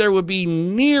don't think there would be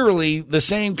nearly the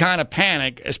same kind of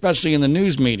panic, especially in the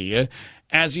news media,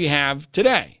 as you have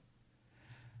today.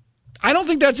 I don't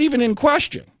think that's even in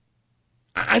question.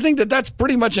 I think that that's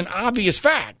pretty much an obvious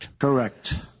fact.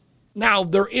 Correct. Now,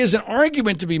 there is an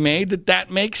argument to be made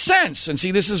that makes sense. And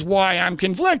see, this is why I'm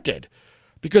conflicted.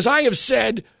 Because I have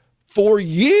said for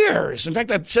years, in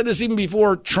fact, I said this even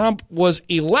before Trump was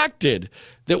elected,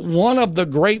 that one of the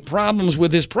great problems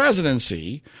with his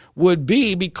presidency would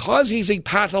be, because he's a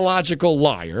pathological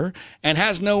liar and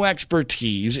has no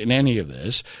expertise in any of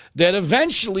this, that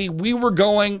eventually we were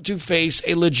going to face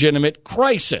a legitimate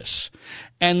crisis.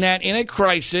 And that in a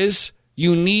crisis,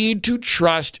 you need to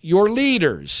trust your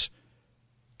leaders.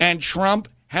 And Trump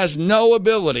has no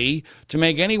ability to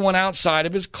make anyone outside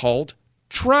of his cult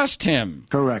trust him.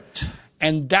 Correct.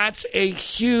 And that's a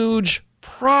huge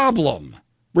problem,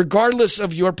 regardless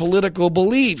of your political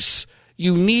beliefs.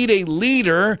 You need a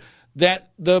leader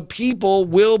that the people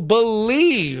will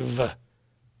believe,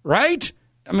 right?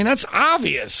 I mean, that's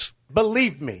obvious.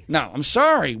 Believe me. No, I'm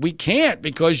sorry. We can't,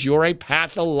 because you're a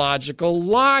pathological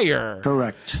liar.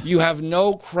 Correct. You have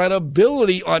no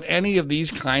credibility on any of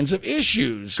these kinds of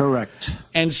issues. Correct.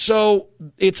 And so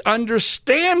it's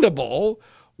understandable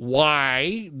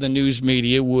why the news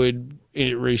media would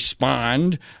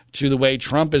respond to the way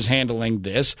Trump is handling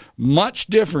this much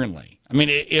differently. I mean,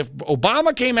 if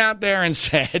Obama came out there and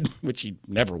said, which he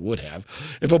never would have,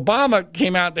 if Obama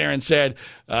came out there and said,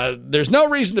 there's no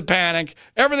reason to panic,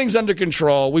 everything's under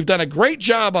control, we've done a great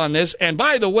job on this, and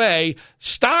by the way,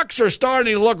 stocks are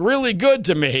starting to look really good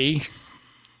to me.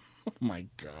 Oh, my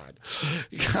God.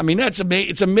 I mean,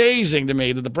 it's amazing to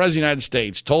me that the President of the United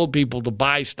States told people to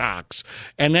buy stocks.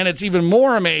 And then it's even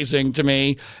more amazing to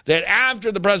me that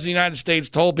after the President of the United States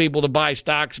told people to buy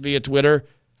stocks via Twitter,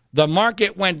 the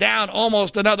market went down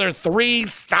almost another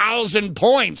 3,000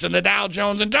 points in the Dow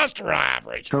Jones Industrial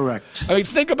Average. Correct. I mean,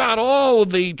 think about all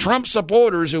the Trump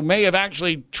supporters who may have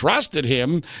actually trusted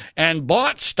him and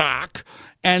bought stock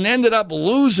and ended up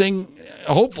losing,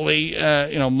 hopefully,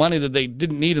 money that they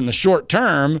didn't need in the short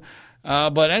term,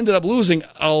 but ended up losing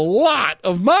a lot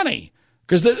of money,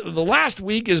 because the last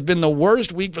week has been the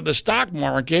worst week for the stock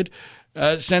market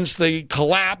since the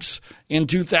collapse in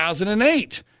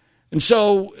 2008. And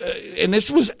so, and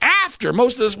this was after,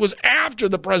 most of this was after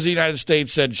the President of the United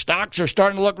States said stocks are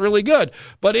starting to look really good.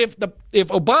 But if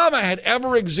Obama had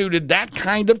ever exuded that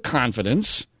kind of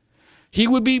confidence, He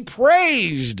would be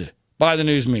praised by the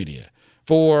news media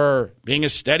for being a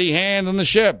steady hand on the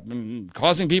ship and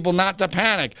causing people not to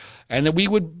panic, and that we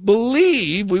would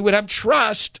believe, we would have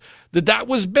trust that that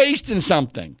was based in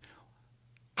something.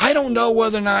 I don't know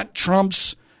whether or not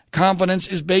Trump's confidence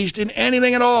is based in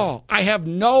anything at all. I have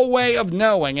no way of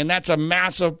knowing, and that's a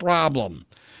massive problem.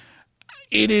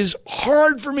 It is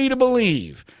hard for me to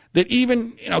believe that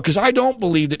even, because I don't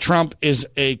believe that Trump is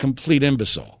a complete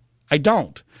imbecile. I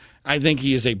don't. I think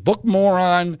he is a book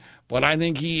moron, but I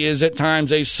think he is at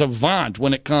times a savant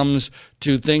when it comes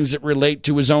to things that relate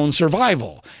to his own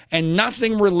survival. And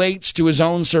nothing relates to his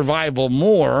own survival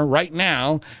more right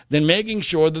now than making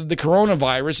sure that the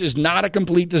coronavirus is not a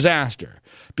complete disaster.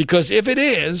 Because if it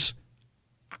is,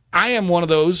 I am one of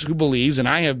those who believes, and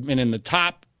I have been in the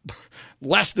top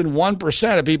less than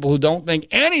 1% of people who don't think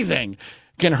anything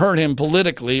can hurt him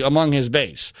politically among his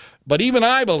base. But even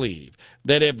I believe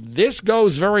that if this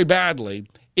goes very badly,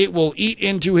 it will eat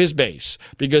into his base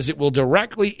because it will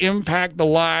directly impact the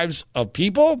lives of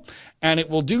people, and it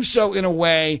will do so in a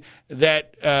way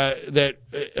that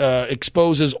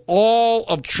exposes all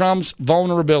of Trump's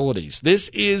vulnerabilities. This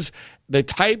is the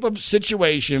type of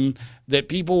situation that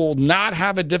people will not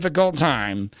have a difficult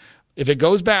time, if it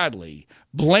goes badly,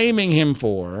 blaming him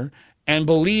for and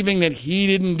believing that he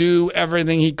didn't do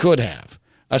everything he could have,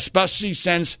 especially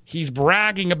since he's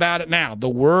bragging about it now. The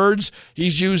words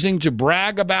he's using to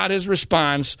brag about his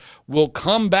response will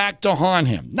come back to haunt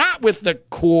him, not with the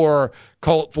core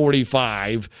Cult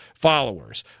 45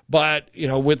 followers, but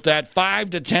with that 5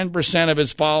 to 10% of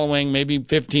his following, maybe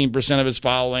 15% of his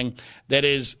following, that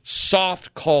is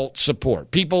soft cult support.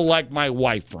 People like my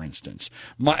wife, for instance.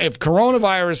 If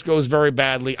coronavirus goes very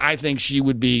badly, I think she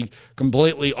would be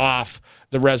completely off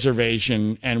the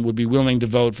reservation and would be willing to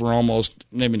vote for almost,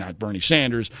 maybe not Bernie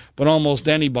Sanders, but almost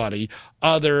anybody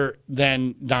other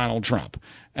than Donald Trump.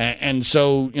 And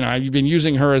so, you've been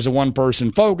using her as a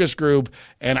one-person focus group,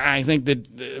 and I think that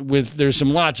there's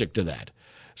some logic to that.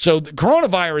 So the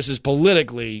coronavirus is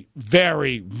politically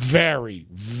very, very,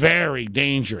 very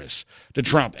dangerous to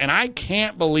Trump. And I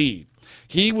can't believe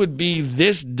he would be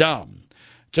this dumb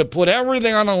to put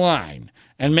everything on the line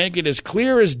and make it as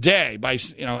clear as day by,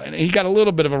 and he got a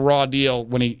little bit of a raw deal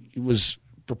when he was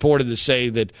purported to say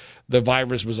that the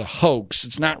virus was a hoax.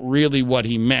 It's not really what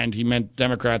he meant. He meant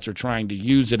Democrats are trying to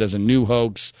use it as a new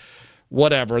hoax,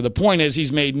 whatever. The point is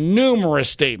he's made numerous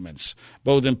statements,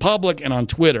 both in public and on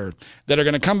Twitter, that are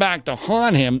going to come back to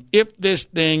haunt him if this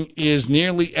thing is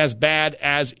nearly as bad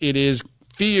as it is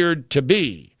feared to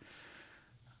be.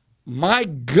 My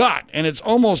gut, and it's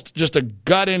almost just a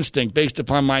gut instinct based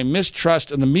upon my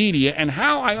mistrust in the media and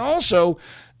how I also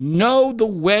know the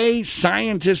way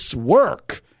scientists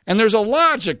work. And there's a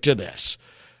logic to this.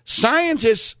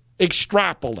 Scientists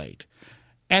extrapolate,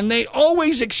 and they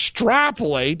always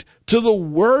extrapolate to the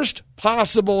worst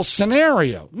possible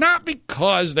scenario, not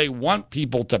because they want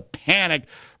people to panic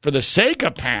for the sake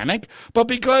of panic, but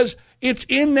because it's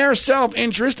in their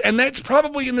self-interest, and that's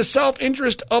probably in the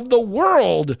self-interest of the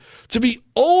world to be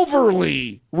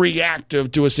overly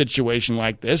reactive to a situation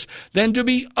like this than to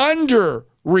be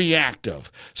underreactive.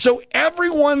 So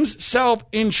everyone's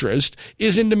self-interest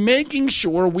is into making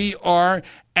sure we are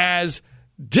as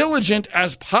diligent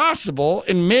as possible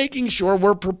in making sure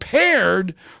we're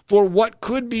prepared for what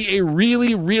could be a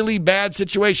really, really bad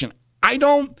situation. I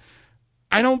don't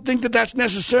think that that's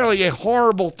necessarily a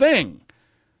horrible thing.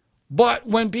 But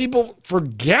when people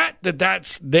forget that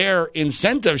that's their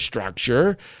incentive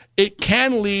structure, it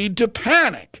can lead to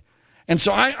panic. And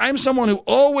so I'm someone who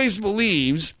always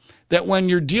believes that when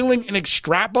you're dealing in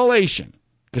extrapolation,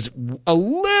 because a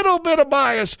little bit of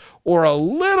bias or a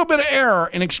little bit of error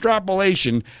in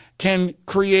extrapolation can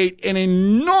create an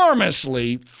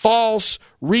enormously false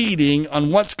reading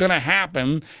on what's going to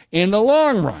happen in the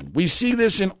long run. We see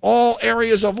this in all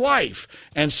areas of life,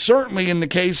 and certainly in the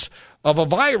case of a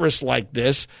virus like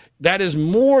this, that is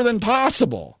more than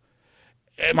possible.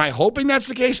 Am I hoping that's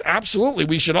the case? Absolutely.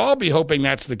 We should all be hoping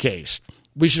that's the case.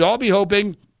 We should all be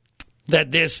hoping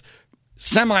that this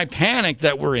semi-panic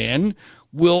that we're in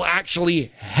will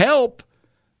actually help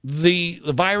the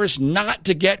virus not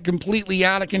to get completely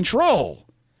out of control.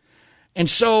 And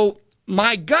so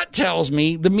my gut tells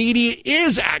me the media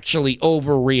is actually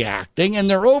overreacting, and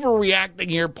they're overreacting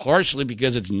here partially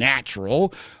because it's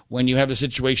natural when you have a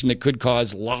situation that could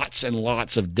cause lots and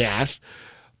lots of death,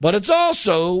 but it's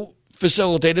also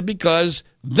facilitated because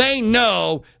they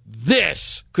know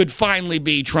this could finally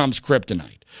be Trump's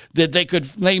kryptonite, that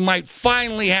they might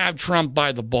finally have Trump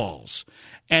by the balls.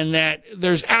 and that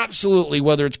there's absolutely,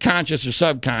 whether it's conscious or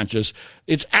subconscious,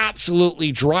 it's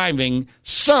absolutely driving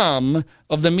some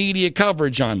of the media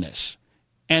coverage on this.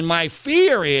 And my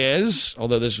fear is,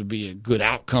 although this would be a good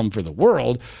outcome for the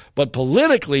world, but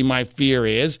politically my fear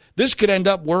is this could end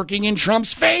up working in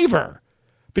Trump's favor.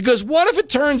 Because what if it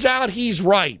turns out he's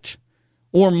right,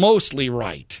 or mostly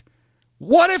right?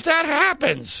 What if that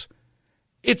happens?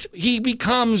 He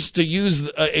becomes, to use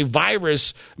a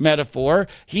virus metaphor,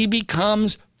 he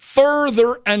becomes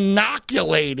further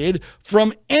inoculated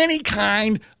from any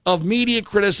kind of media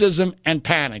criticism and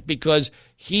panic, because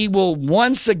he will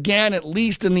once again, at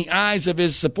least in the eyes of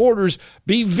his supporters,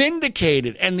 be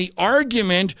vindicated. And the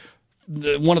argument,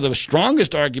 one of the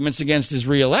strongest arguments against his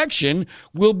reelection,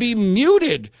 will be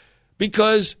muted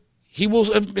because he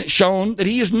will have shown that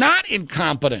he is not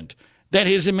incompetent, that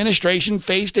his administration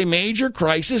faced a major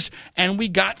crisis and we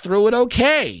got through it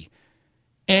okay.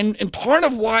 And part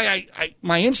of why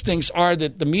my instincts are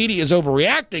that the media is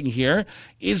overreacting here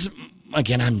is,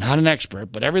 again, I'm not an expert,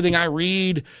 but everything I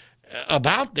read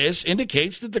about this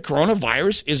indicates that the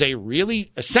coronavirus is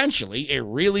essentially a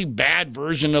really bad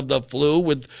version of the flu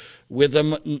with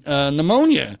a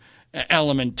pneumonia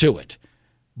element to it.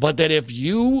 But that if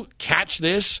you catch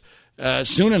this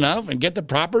soon enough and get the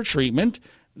proper treatment,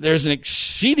 there's an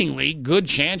exceedingly good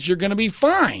chance you're going to be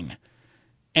fine.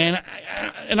 And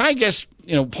I guess,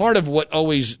 part of what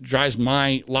always drives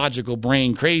my logical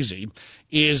brain crazy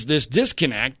is this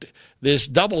disconnect, this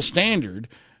double standard,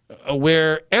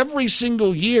 where every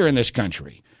single year in this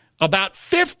country, about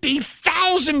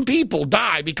 50,000 people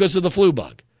die because of the flu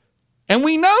bug. And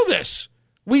we know this.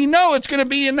 We know it's going to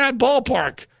be in that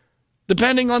ballpark,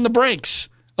 depending on the breaks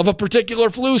of a particular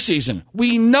flu season.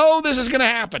 We know this is going to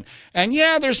happen. And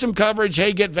yeah, there's some coverage,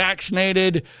 hey, get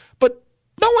vaccinated, but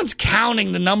no one's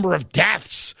counting the number of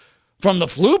deaths from the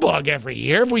flu bug every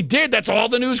year. If we did, that's all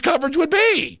the news coverage would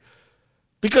be.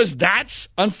 Because that's,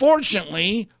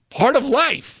 unfortunately, part of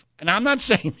life. And I'm not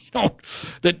saying, you know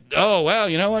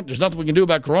what, there's nothing we can do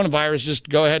about coronavirus, just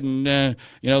go ahead and,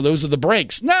 those are the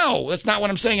breaks. No, that's not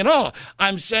what I'm saying at all.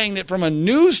 I'm saying that from a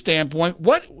news standpoint,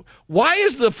 why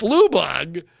is the flu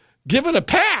bug given a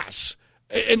pass?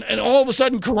 And all of a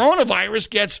sudden coronavirus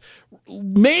gets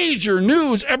major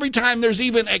news every time there's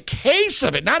even a case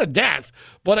of it, not a death,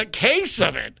 but a case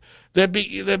of it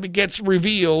that gets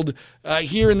revealed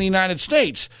here in the United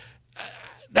States.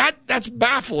 That's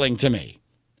baffling to me.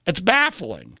 It's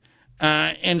baffling.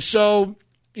 And so,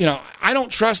 I don't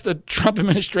trust the Trump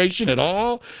administration at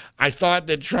all. I thought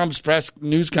that Trump's press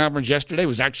news conference yesterday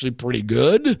was actually pretty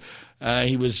good.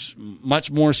 He was much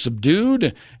more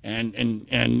subdued, and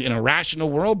in a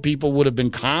rational world, people would have been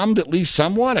calmed at least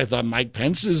somewhat. I thought Mike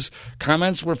Pence's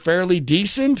comments were fairly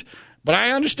decent, but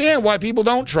I understand why people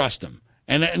don't trust him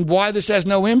and why this has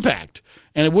no impact.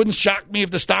 And it wouldn't shock me if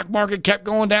the stock market kept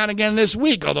going down again this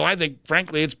week, although I think,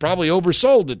 frankly, it's probably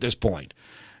oversold at this point.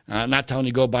 I'm not telling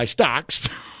you go buy stocks,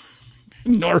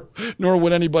 nor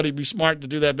would anybody be smart to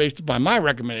do that based upon my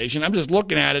recommendation. I'm just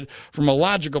looking at it from a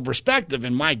logical perspective,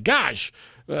 and my gosh,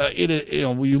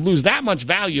 you lose that much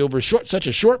value over such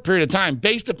a short period of time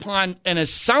based upon an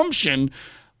assumption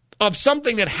of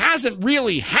something that hasn't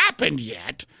really happened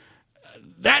yet.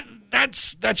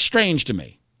 That's strange to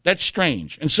me. That's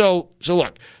strange. And so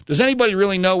look, does anybody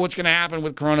really know what's going to happen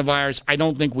with coronavirus? I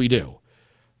don't think we do.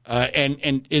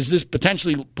 And is this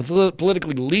potentially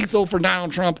politically lethal for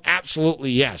Donald Trump?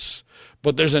 Absolutely yes.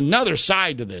 But there's another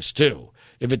side to this, too,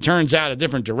 if it turns out a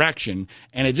different direction.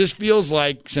 And it just feels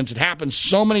like, since it happened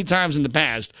so many times in the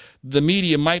past, the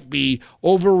media might be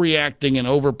overreacting and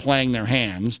overplaying their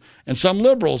hands, and some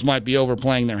liberals might be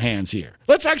overplaying their hands here.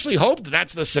 Let's actually hope that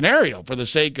that's the scenario for the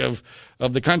sake of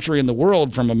the country and the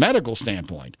world from a medical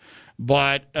standpoint.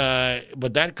 But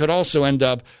that could also end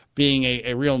up being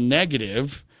a real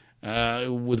negative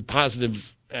with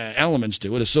positive elements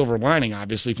to it, a silver lining,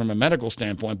 obviously, from a medical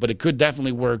standpoint, but it could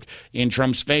definitely work in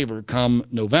Trump's favor come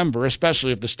November,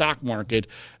 especially if the stock market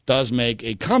does make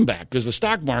a comeback, because the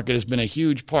stock market has been a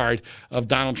huge part of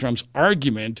Donald Trump's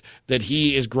argument that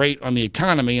he is great on the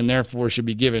economy and therefore should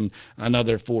be given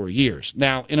another 4 years.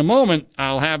 Now, in a moment,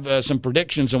 I'll have some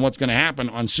predictions on what's going to happen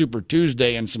on Super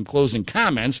Tuesday and some closing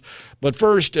comments. But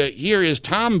first, here is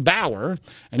Tom Bauer,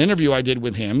 an interview I did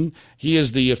with him. He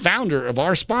is the founder of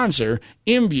our sponsor,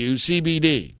 Imbue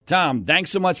CBD. Tom, thanks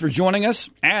so much for joining us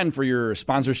and for your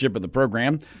sponsorship of the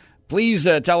program. Please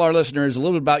tell our listeners a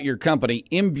little bit about your company,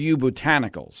 Imbue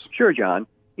Botanicals. Sure, John.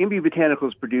 Imbue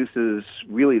Botanicals produces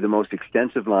really the most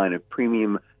extensive line of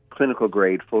premium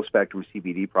clinical-grade full-spectrum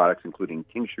CBD products, including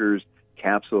tinctures,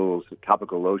 capsules,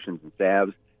 topical lotions, and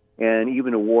salves. and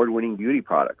even award-winning beauty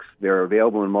products. They're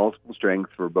available in multiple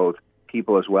strengths for both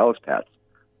people as well as pets.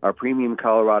 Our premium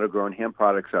Colorado-grown hemp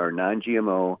products are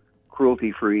non-GMO,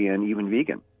 cruelty-free, and even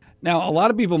vegan. Now, a lot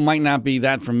of people might not be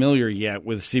that familiar yet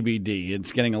with CBD.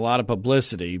 It's getting a lot of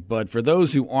publicity, but for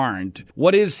those who aren't,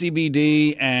 what is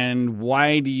CBD and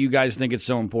why do you guys think it's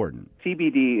so important?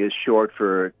 CBD is short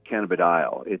for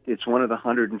cannabidiol. It's one of the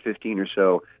 115 or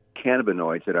so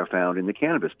cannabinoids that are found in the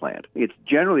cannabis plant. It's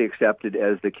generally accepted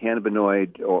as the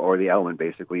cannabinoid or the element,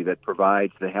 basically, that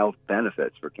provides the health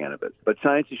benefits for cannabis. But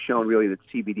science has shown really that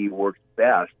CBD works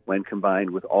best when combined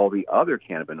with all the other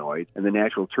cannabinoids and the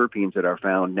natural terpenes that are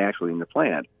found naturally in the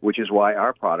plant, which is why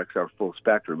our products are full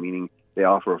spectrum, meaning they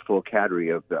offer a full category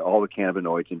of all the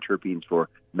cannabinoids and terpenes for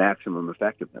maximum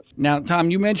effectiveness. Now,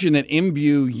 Tom, you mentioned that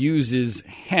Imbue uses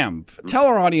hemp. Tell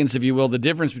our audience, if you will, the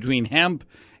difference between hemp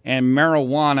and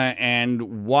marijuana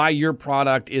and why your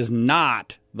product is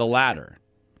not the latter.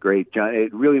 Great, John.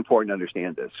 It's really important to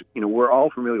understand this. We're all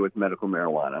familiar with medical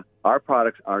marijuana. Our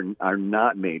products are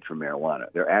not made from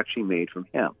marijuana. They're actually made from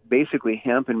hemp. Basically,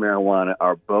 hemp and marijuana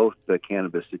are both the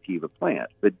cannabis sativa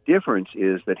plant. The difference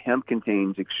is that hemp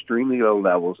contains extremely low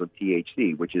levels of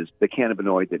THC, which is the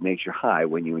cannabinoid that makes you high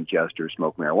when you ingest or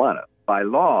smoke marijuana. By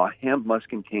law, hemp must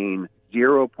contain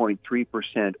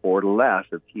 0.3% or less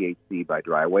of THC by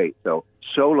dry weight. So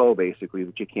low, basically,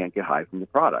 that you can't get high from the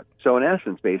product. So in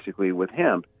essence, basically, with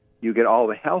hemp, you get all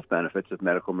the health benefits of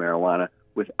medical marijuana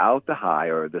without the high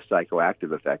or the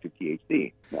psychoactive effect of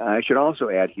THC. I should also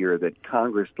add here that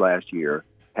Congress last year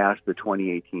passed the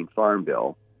 2018 Farm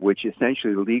Bill, which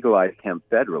essentially legalized hemp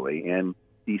federally and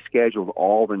descheduled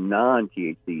all the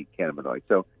non-THC cannabinoids.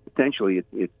 So essentially,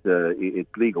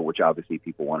 it's legal, which obviously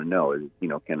people want to know.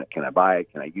 Can I buy it?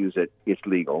 Can I use it? It's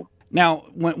legal. Now,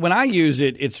 when I use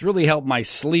it, it's really helped my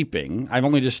sleeping. I've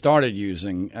only just started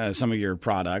using some of your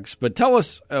products, but tell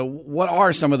us what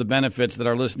are some of the benefits that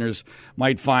our listeners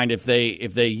might find if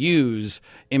they use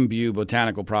Imbue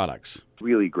botanical products?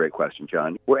 Really great question,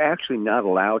 John. We're actually not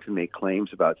allowed to make claims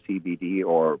about CBD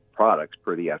or products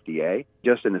per the FDA.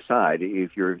 Just an aside,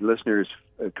 if your listeners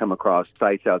come across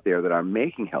sites out there that are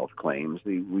making health claims,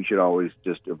 we should always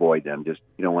just avoid them. You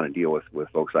don't want to deal with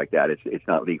folks like that. It's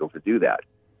not legal to do that.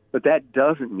 But that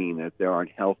doesn't mean that there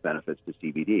aren't health benefits to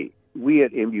CBD. We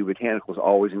at Imbue Botanicals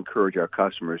always encourage our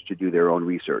customers to do their own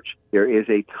research. There is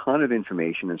a ton of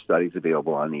information and studies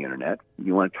available on the Internet.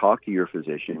 You want to talk to your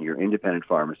physician, your independent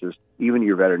pharmacist, even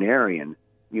your veterinarian.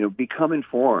 Become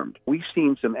informed. We've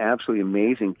seen some absolutely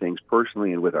amazing things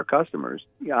personally and with our customers.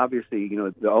 Obviously,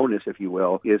 the onus, if you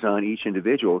will, is on each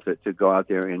individual to go out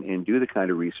there and do the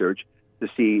kind of research to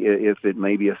see if it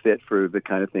may be a fit for the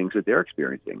kind of things that they're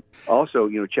experiencing. Also,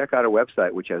 check out our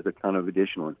website, which has a ton of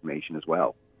additional information as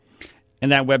well.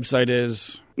 And that website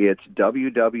is? It's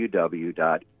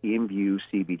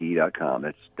www.imbuecbd.com.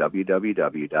 That's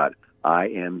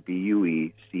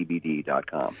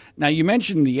www.imbuecbd.com. Now, you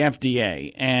mentioned the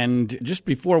FDA, and just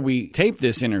before we taped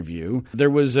this interview, there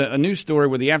was a news story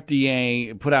where the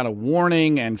FDA put out a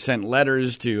warning and sent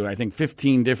letters to, I think,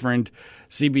 15 different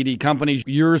CBD companies.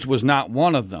 Yours was not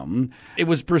one of them. It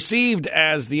was perceived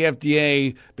as the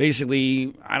FDA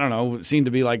basically, seemed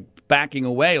to be like backing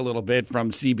away a little bit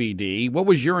from CBD. What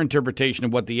was your interpretation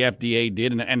of what the FDA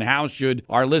did, and how should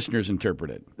our listeners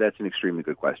interpret it? That's an extremely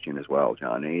good question as well,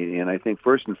 John. And I think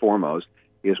first and foremost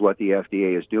is what the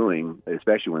FDA is doing,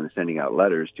 especially when they're sending out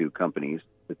letters to companies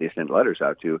that they send letters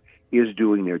out to, is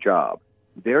doing their job.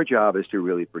 Their job is to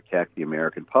really protect the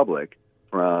American public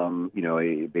from,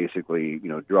 basically,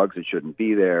 drugs that shouldn't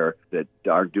be there, that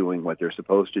aren't doing what they're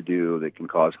supposed to do, that can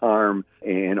cause harm,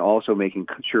 and also making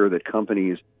sure that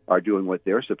companies are doing what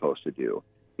they're supposed to do.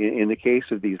 In the case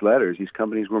of these letters, these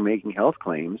companies were making health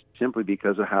claims simply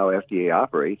because of how FDA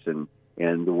operates and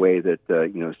the way that,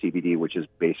 CBD, which is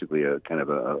basically a kind of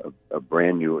a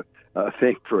brand new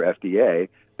thing for FDA,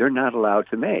 they're not allowed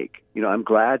to make. I'm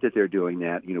glad that they're doing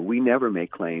that. We never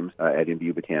make claims at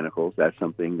Imbue Botanicals. That's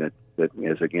something that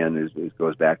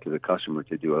goes back to the customer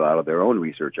to do a lot of their own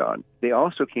research on. They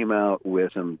also came out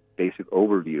with some basic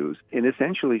overviews and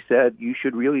essentially said you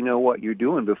should really know what you're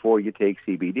doing before you take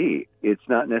CBD. It's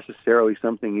not necessarily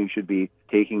something you should be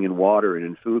taking in water and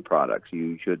in food products.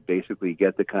 You should basically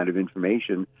get the kind of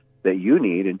information that you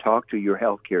need and talk to your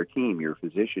healthcare team, your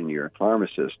physician, your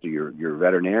pharmacist, your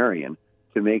veterinarian,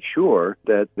 to make sure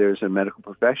that there's a medical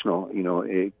professional,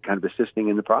 kind of assisting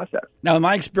in the process. Now, in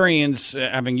my experience,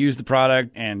 having used the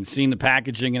product and seen the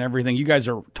packaging and everything, you guys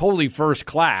are totally first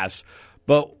class,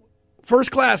 but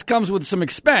first class comes with some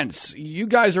expense. You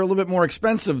guys are a little bit more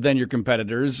expensive than your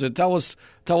competitors. Tell us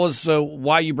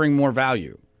why you bring more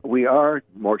value. We are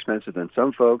more expensive than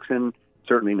some folks, and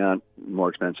certainly not more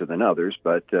expensive than others,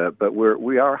 but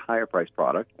we are a higher priced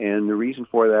product, and the reason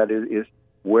for that is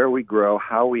where we grow,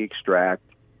 how we extract,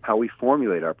 how we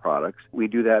formulate our products. We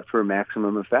do that for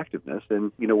maximum effectiveness.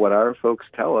 And, what our folks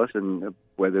tell us, and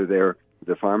whether they're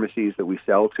the pharmacies that we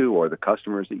sell to or the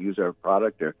customers that use our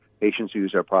product or patients who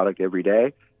use our product every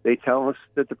day, they tell us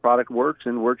that the product works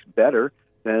and works better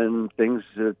than things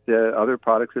that other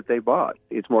products that they bought.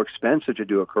 It's more expensive to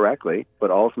do it correctly,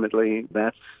 but ultimately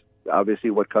that's obviously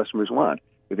what customers want.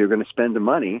 If they're going to spend the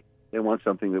money, they want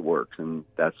something that works, and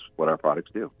that's what our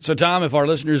products do. So, Tom, if our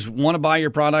listeners want to buy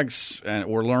your products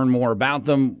or learn more about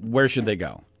them, where should they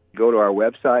go? Go to our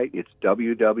website. It's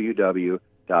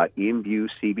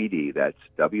www.imbuecbd. That's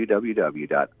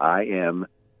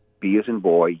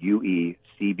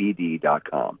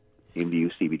www.imbuecbd.com.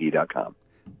 imbuecbd.com.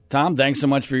 Tom, thanks so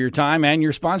much for your time and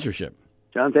your sponsorship.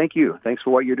 John, thank you. Thanks for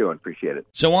what you're doing. Appreciate it.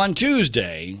 So on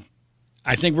Tuesday,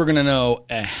 I think we're going to know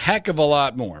a heck of a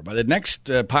lot more. By the next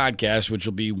podcast, which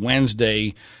will be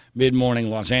Wednesday, mid-morning,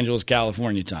 Los Angeles,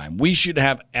 California time, we should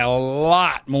have a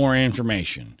lot more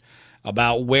information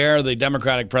about where the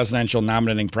Democratic presidential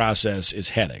nominating process is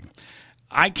heading.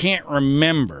 I can't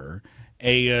remember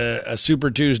a Super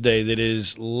Tuesday that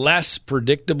is less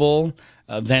predictable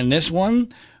than this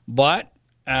one, but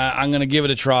I'm going to give it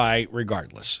a try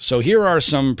regardless. So here are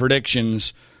some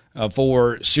predictions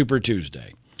for Super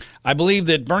Tuesday. I believe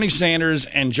that Bernie Sanders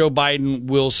and Joe Biden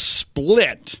will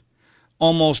split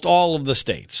almost all of the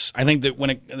states. I think that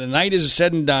when the night is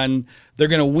said and done, they're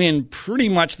going to win pretty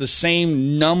much the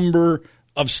same number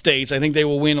of states. I think they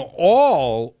will win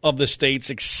all of the states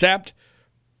except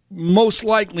most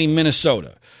likely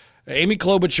Minnesota. Amy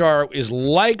Klobuchar is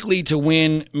likely to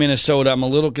win Minnesota. I'm a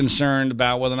little concerned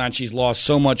about whether or not she's lost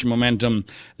so much momentum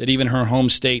that even her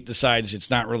home state decides it's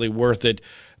not really worth it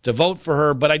to vote for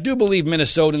her. But I do believe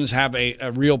Minnesotans have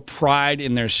a real pride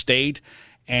in their state,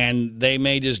 and they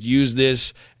may just use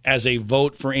this as a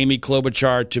vote for Amy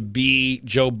Klobuchar to be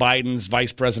Joe Biden's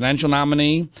vice presidential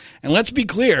nominee. And let's be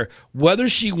clear, whether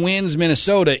she wins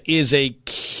Minnesota is a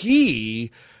key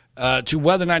to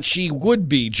whether or not she would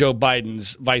be Joe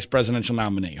Biden's vice presidential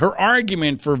nominee. Her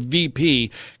argument for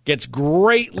VP gets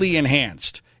greatly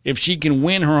enhanced if she can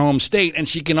win her home state, and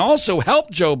she can also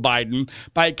help Joe Biden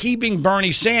by keeping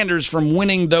Bernie Sanders from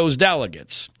winning those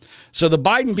delegates. So the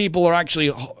Biden people are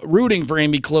actually rooting for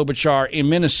Amy Klobuchar in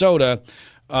Minnesota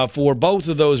for both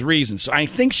of those reasons. So I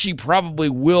think she probably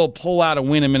will pull out a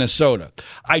win in Minnesota.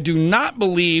 I do not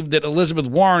believe that Elizabeth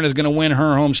Warren is going to win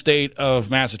her home state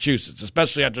of Massachusetts,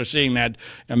 especially after seeing that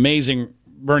amazing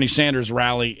Bernie Sanders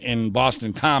rally in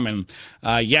Boston Common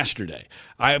yesterday.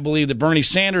 I believe that Bernie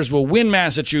Sanders will win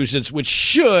Massachusetts, which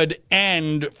should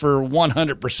end for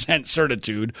 100%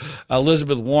 certitude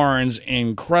Elizabeth Warren's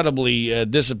incredibly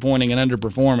disappointing and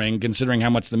underperforming, considering how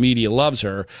much the media loves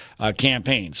her,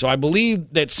 campaign. So I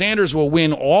believe that Sanders will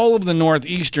win all of the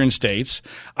northeastern states.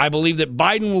 I believe that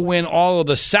Biden will win all of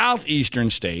the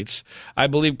southeastern states. I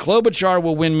believe Klobuchar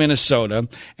will win Minnesota.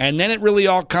 And then it really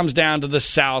all comes down to the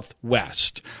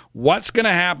Southwest. What's going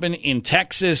to happen in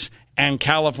Texas and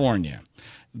California?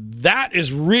 That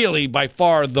is really by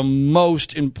far the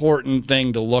most important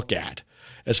thing to look at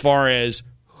as far as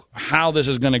how this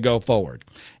is going to go forward.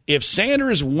 If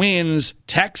Sanders wins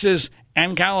Texas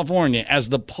and California, as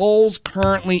the polls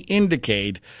currently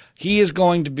indicate, he is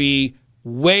going to be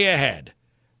way ahead.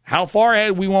 How far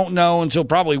ahead, we won't know until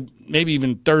probably maybe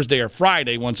even Thursday or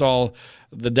Friday once all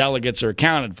the delegates are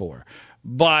accounted for.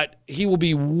 But he will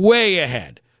be way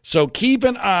ahead. So keep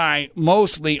an eye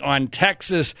mostly on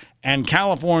Texas and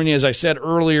California, as I said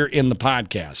earlier in the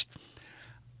podcast.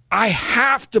 I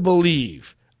have to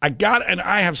believe, and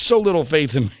I have so little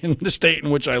faith in the state in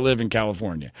which I live in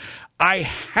California. I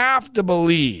have to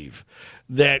believe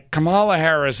that Kamala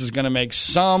Harris is going to make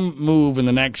some move in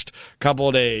the next couple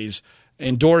of days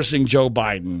endorsing Joe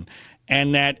Biden,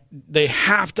 and that they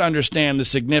have to understand the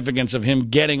significance of him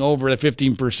getting over the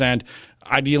 15%,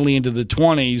 ideally into the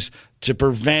 20s, to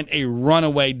prevent a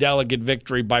runaway delegate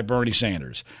victory by Bernie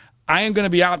Sanders. I am going to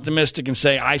be optimistic and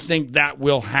say I think that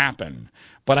will happen,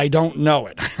 but I don't know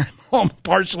it. I'm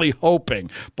partially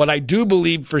hoping, but I do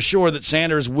believe for sure that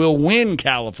Sanders will win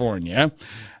California.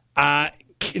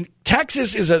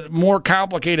 Texas is a more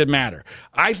complicated matter.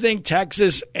 I think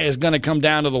Texas is going to come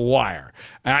down to the wire.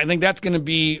 And I think that's going to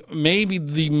be maybe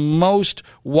the most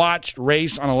watched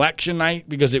race on election night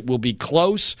because it will be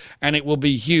close and it will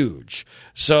be huge.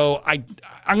 So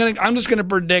I'm just going to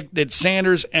predict that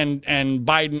Sanders and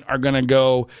Biden are going to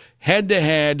go head to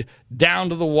head, down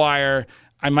to the wire.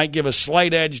 I might give a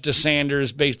slight edge to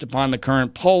Sanders based upon the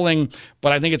current polling,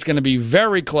 but I think it's going to be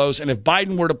very close. And if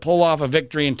Biden were to pull off a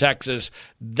victory in Texas,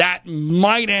 that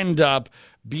might end up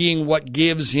being what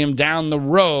gives him down the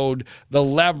road the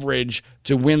leverage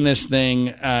to win this thing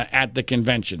at the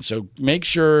convention. So make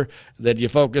sure that you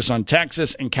focus on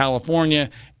Texas and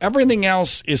California. Everything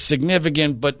else is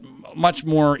significant, but much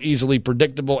more easily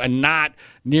predictable and not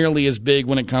nearly as big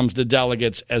when it comes to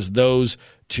delegates as those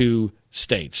two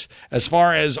states. As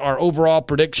far as our overall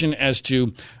prediction as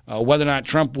to whether or not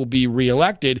Trump will be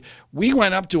reelected, we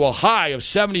went up to a high of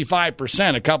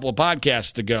 75% a couple of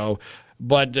podcasts ago.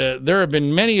 But there have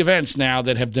been many events now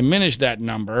that have diminished that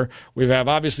number. We have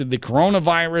obviously the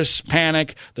coronavirus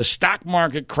panic, the stock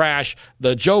market crash,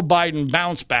 the Joe Biden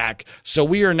bounce back. So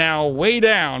we are now way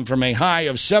down from a high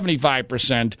of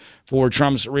 75% for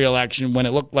Trump's reelection when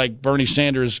it looked like Bernie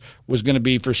Sanders was going to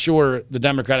be for sure the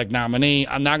Democratic nominee.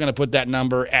 I'm now going to put that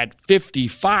number at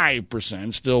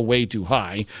 55%, still way too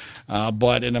high,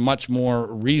 but in a much more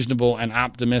reasonable and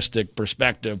optimistic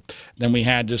perspective than we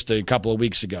had just a couple of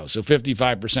weeks ago. So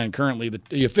 55% currently,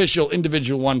 the official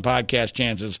Individual One podcast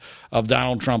chances of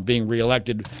Donald Trump being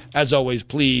reelected. As always,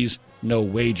 please, no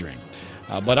wagering.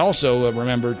 But also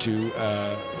remember to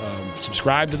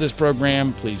subscribe to this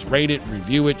program. Please rate it,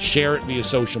 review it, share it via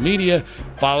social media.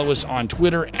 Follow us on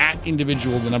Twitter at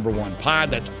individual1pod.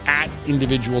 That's at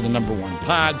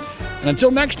individual1pod. And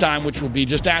until next time, which will be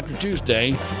just after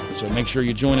Tuesday, so make sure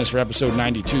you join us for episode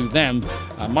 92 then.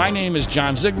 My name is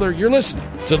John Ziegler. You're listening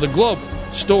to the Global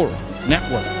Story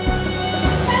Network.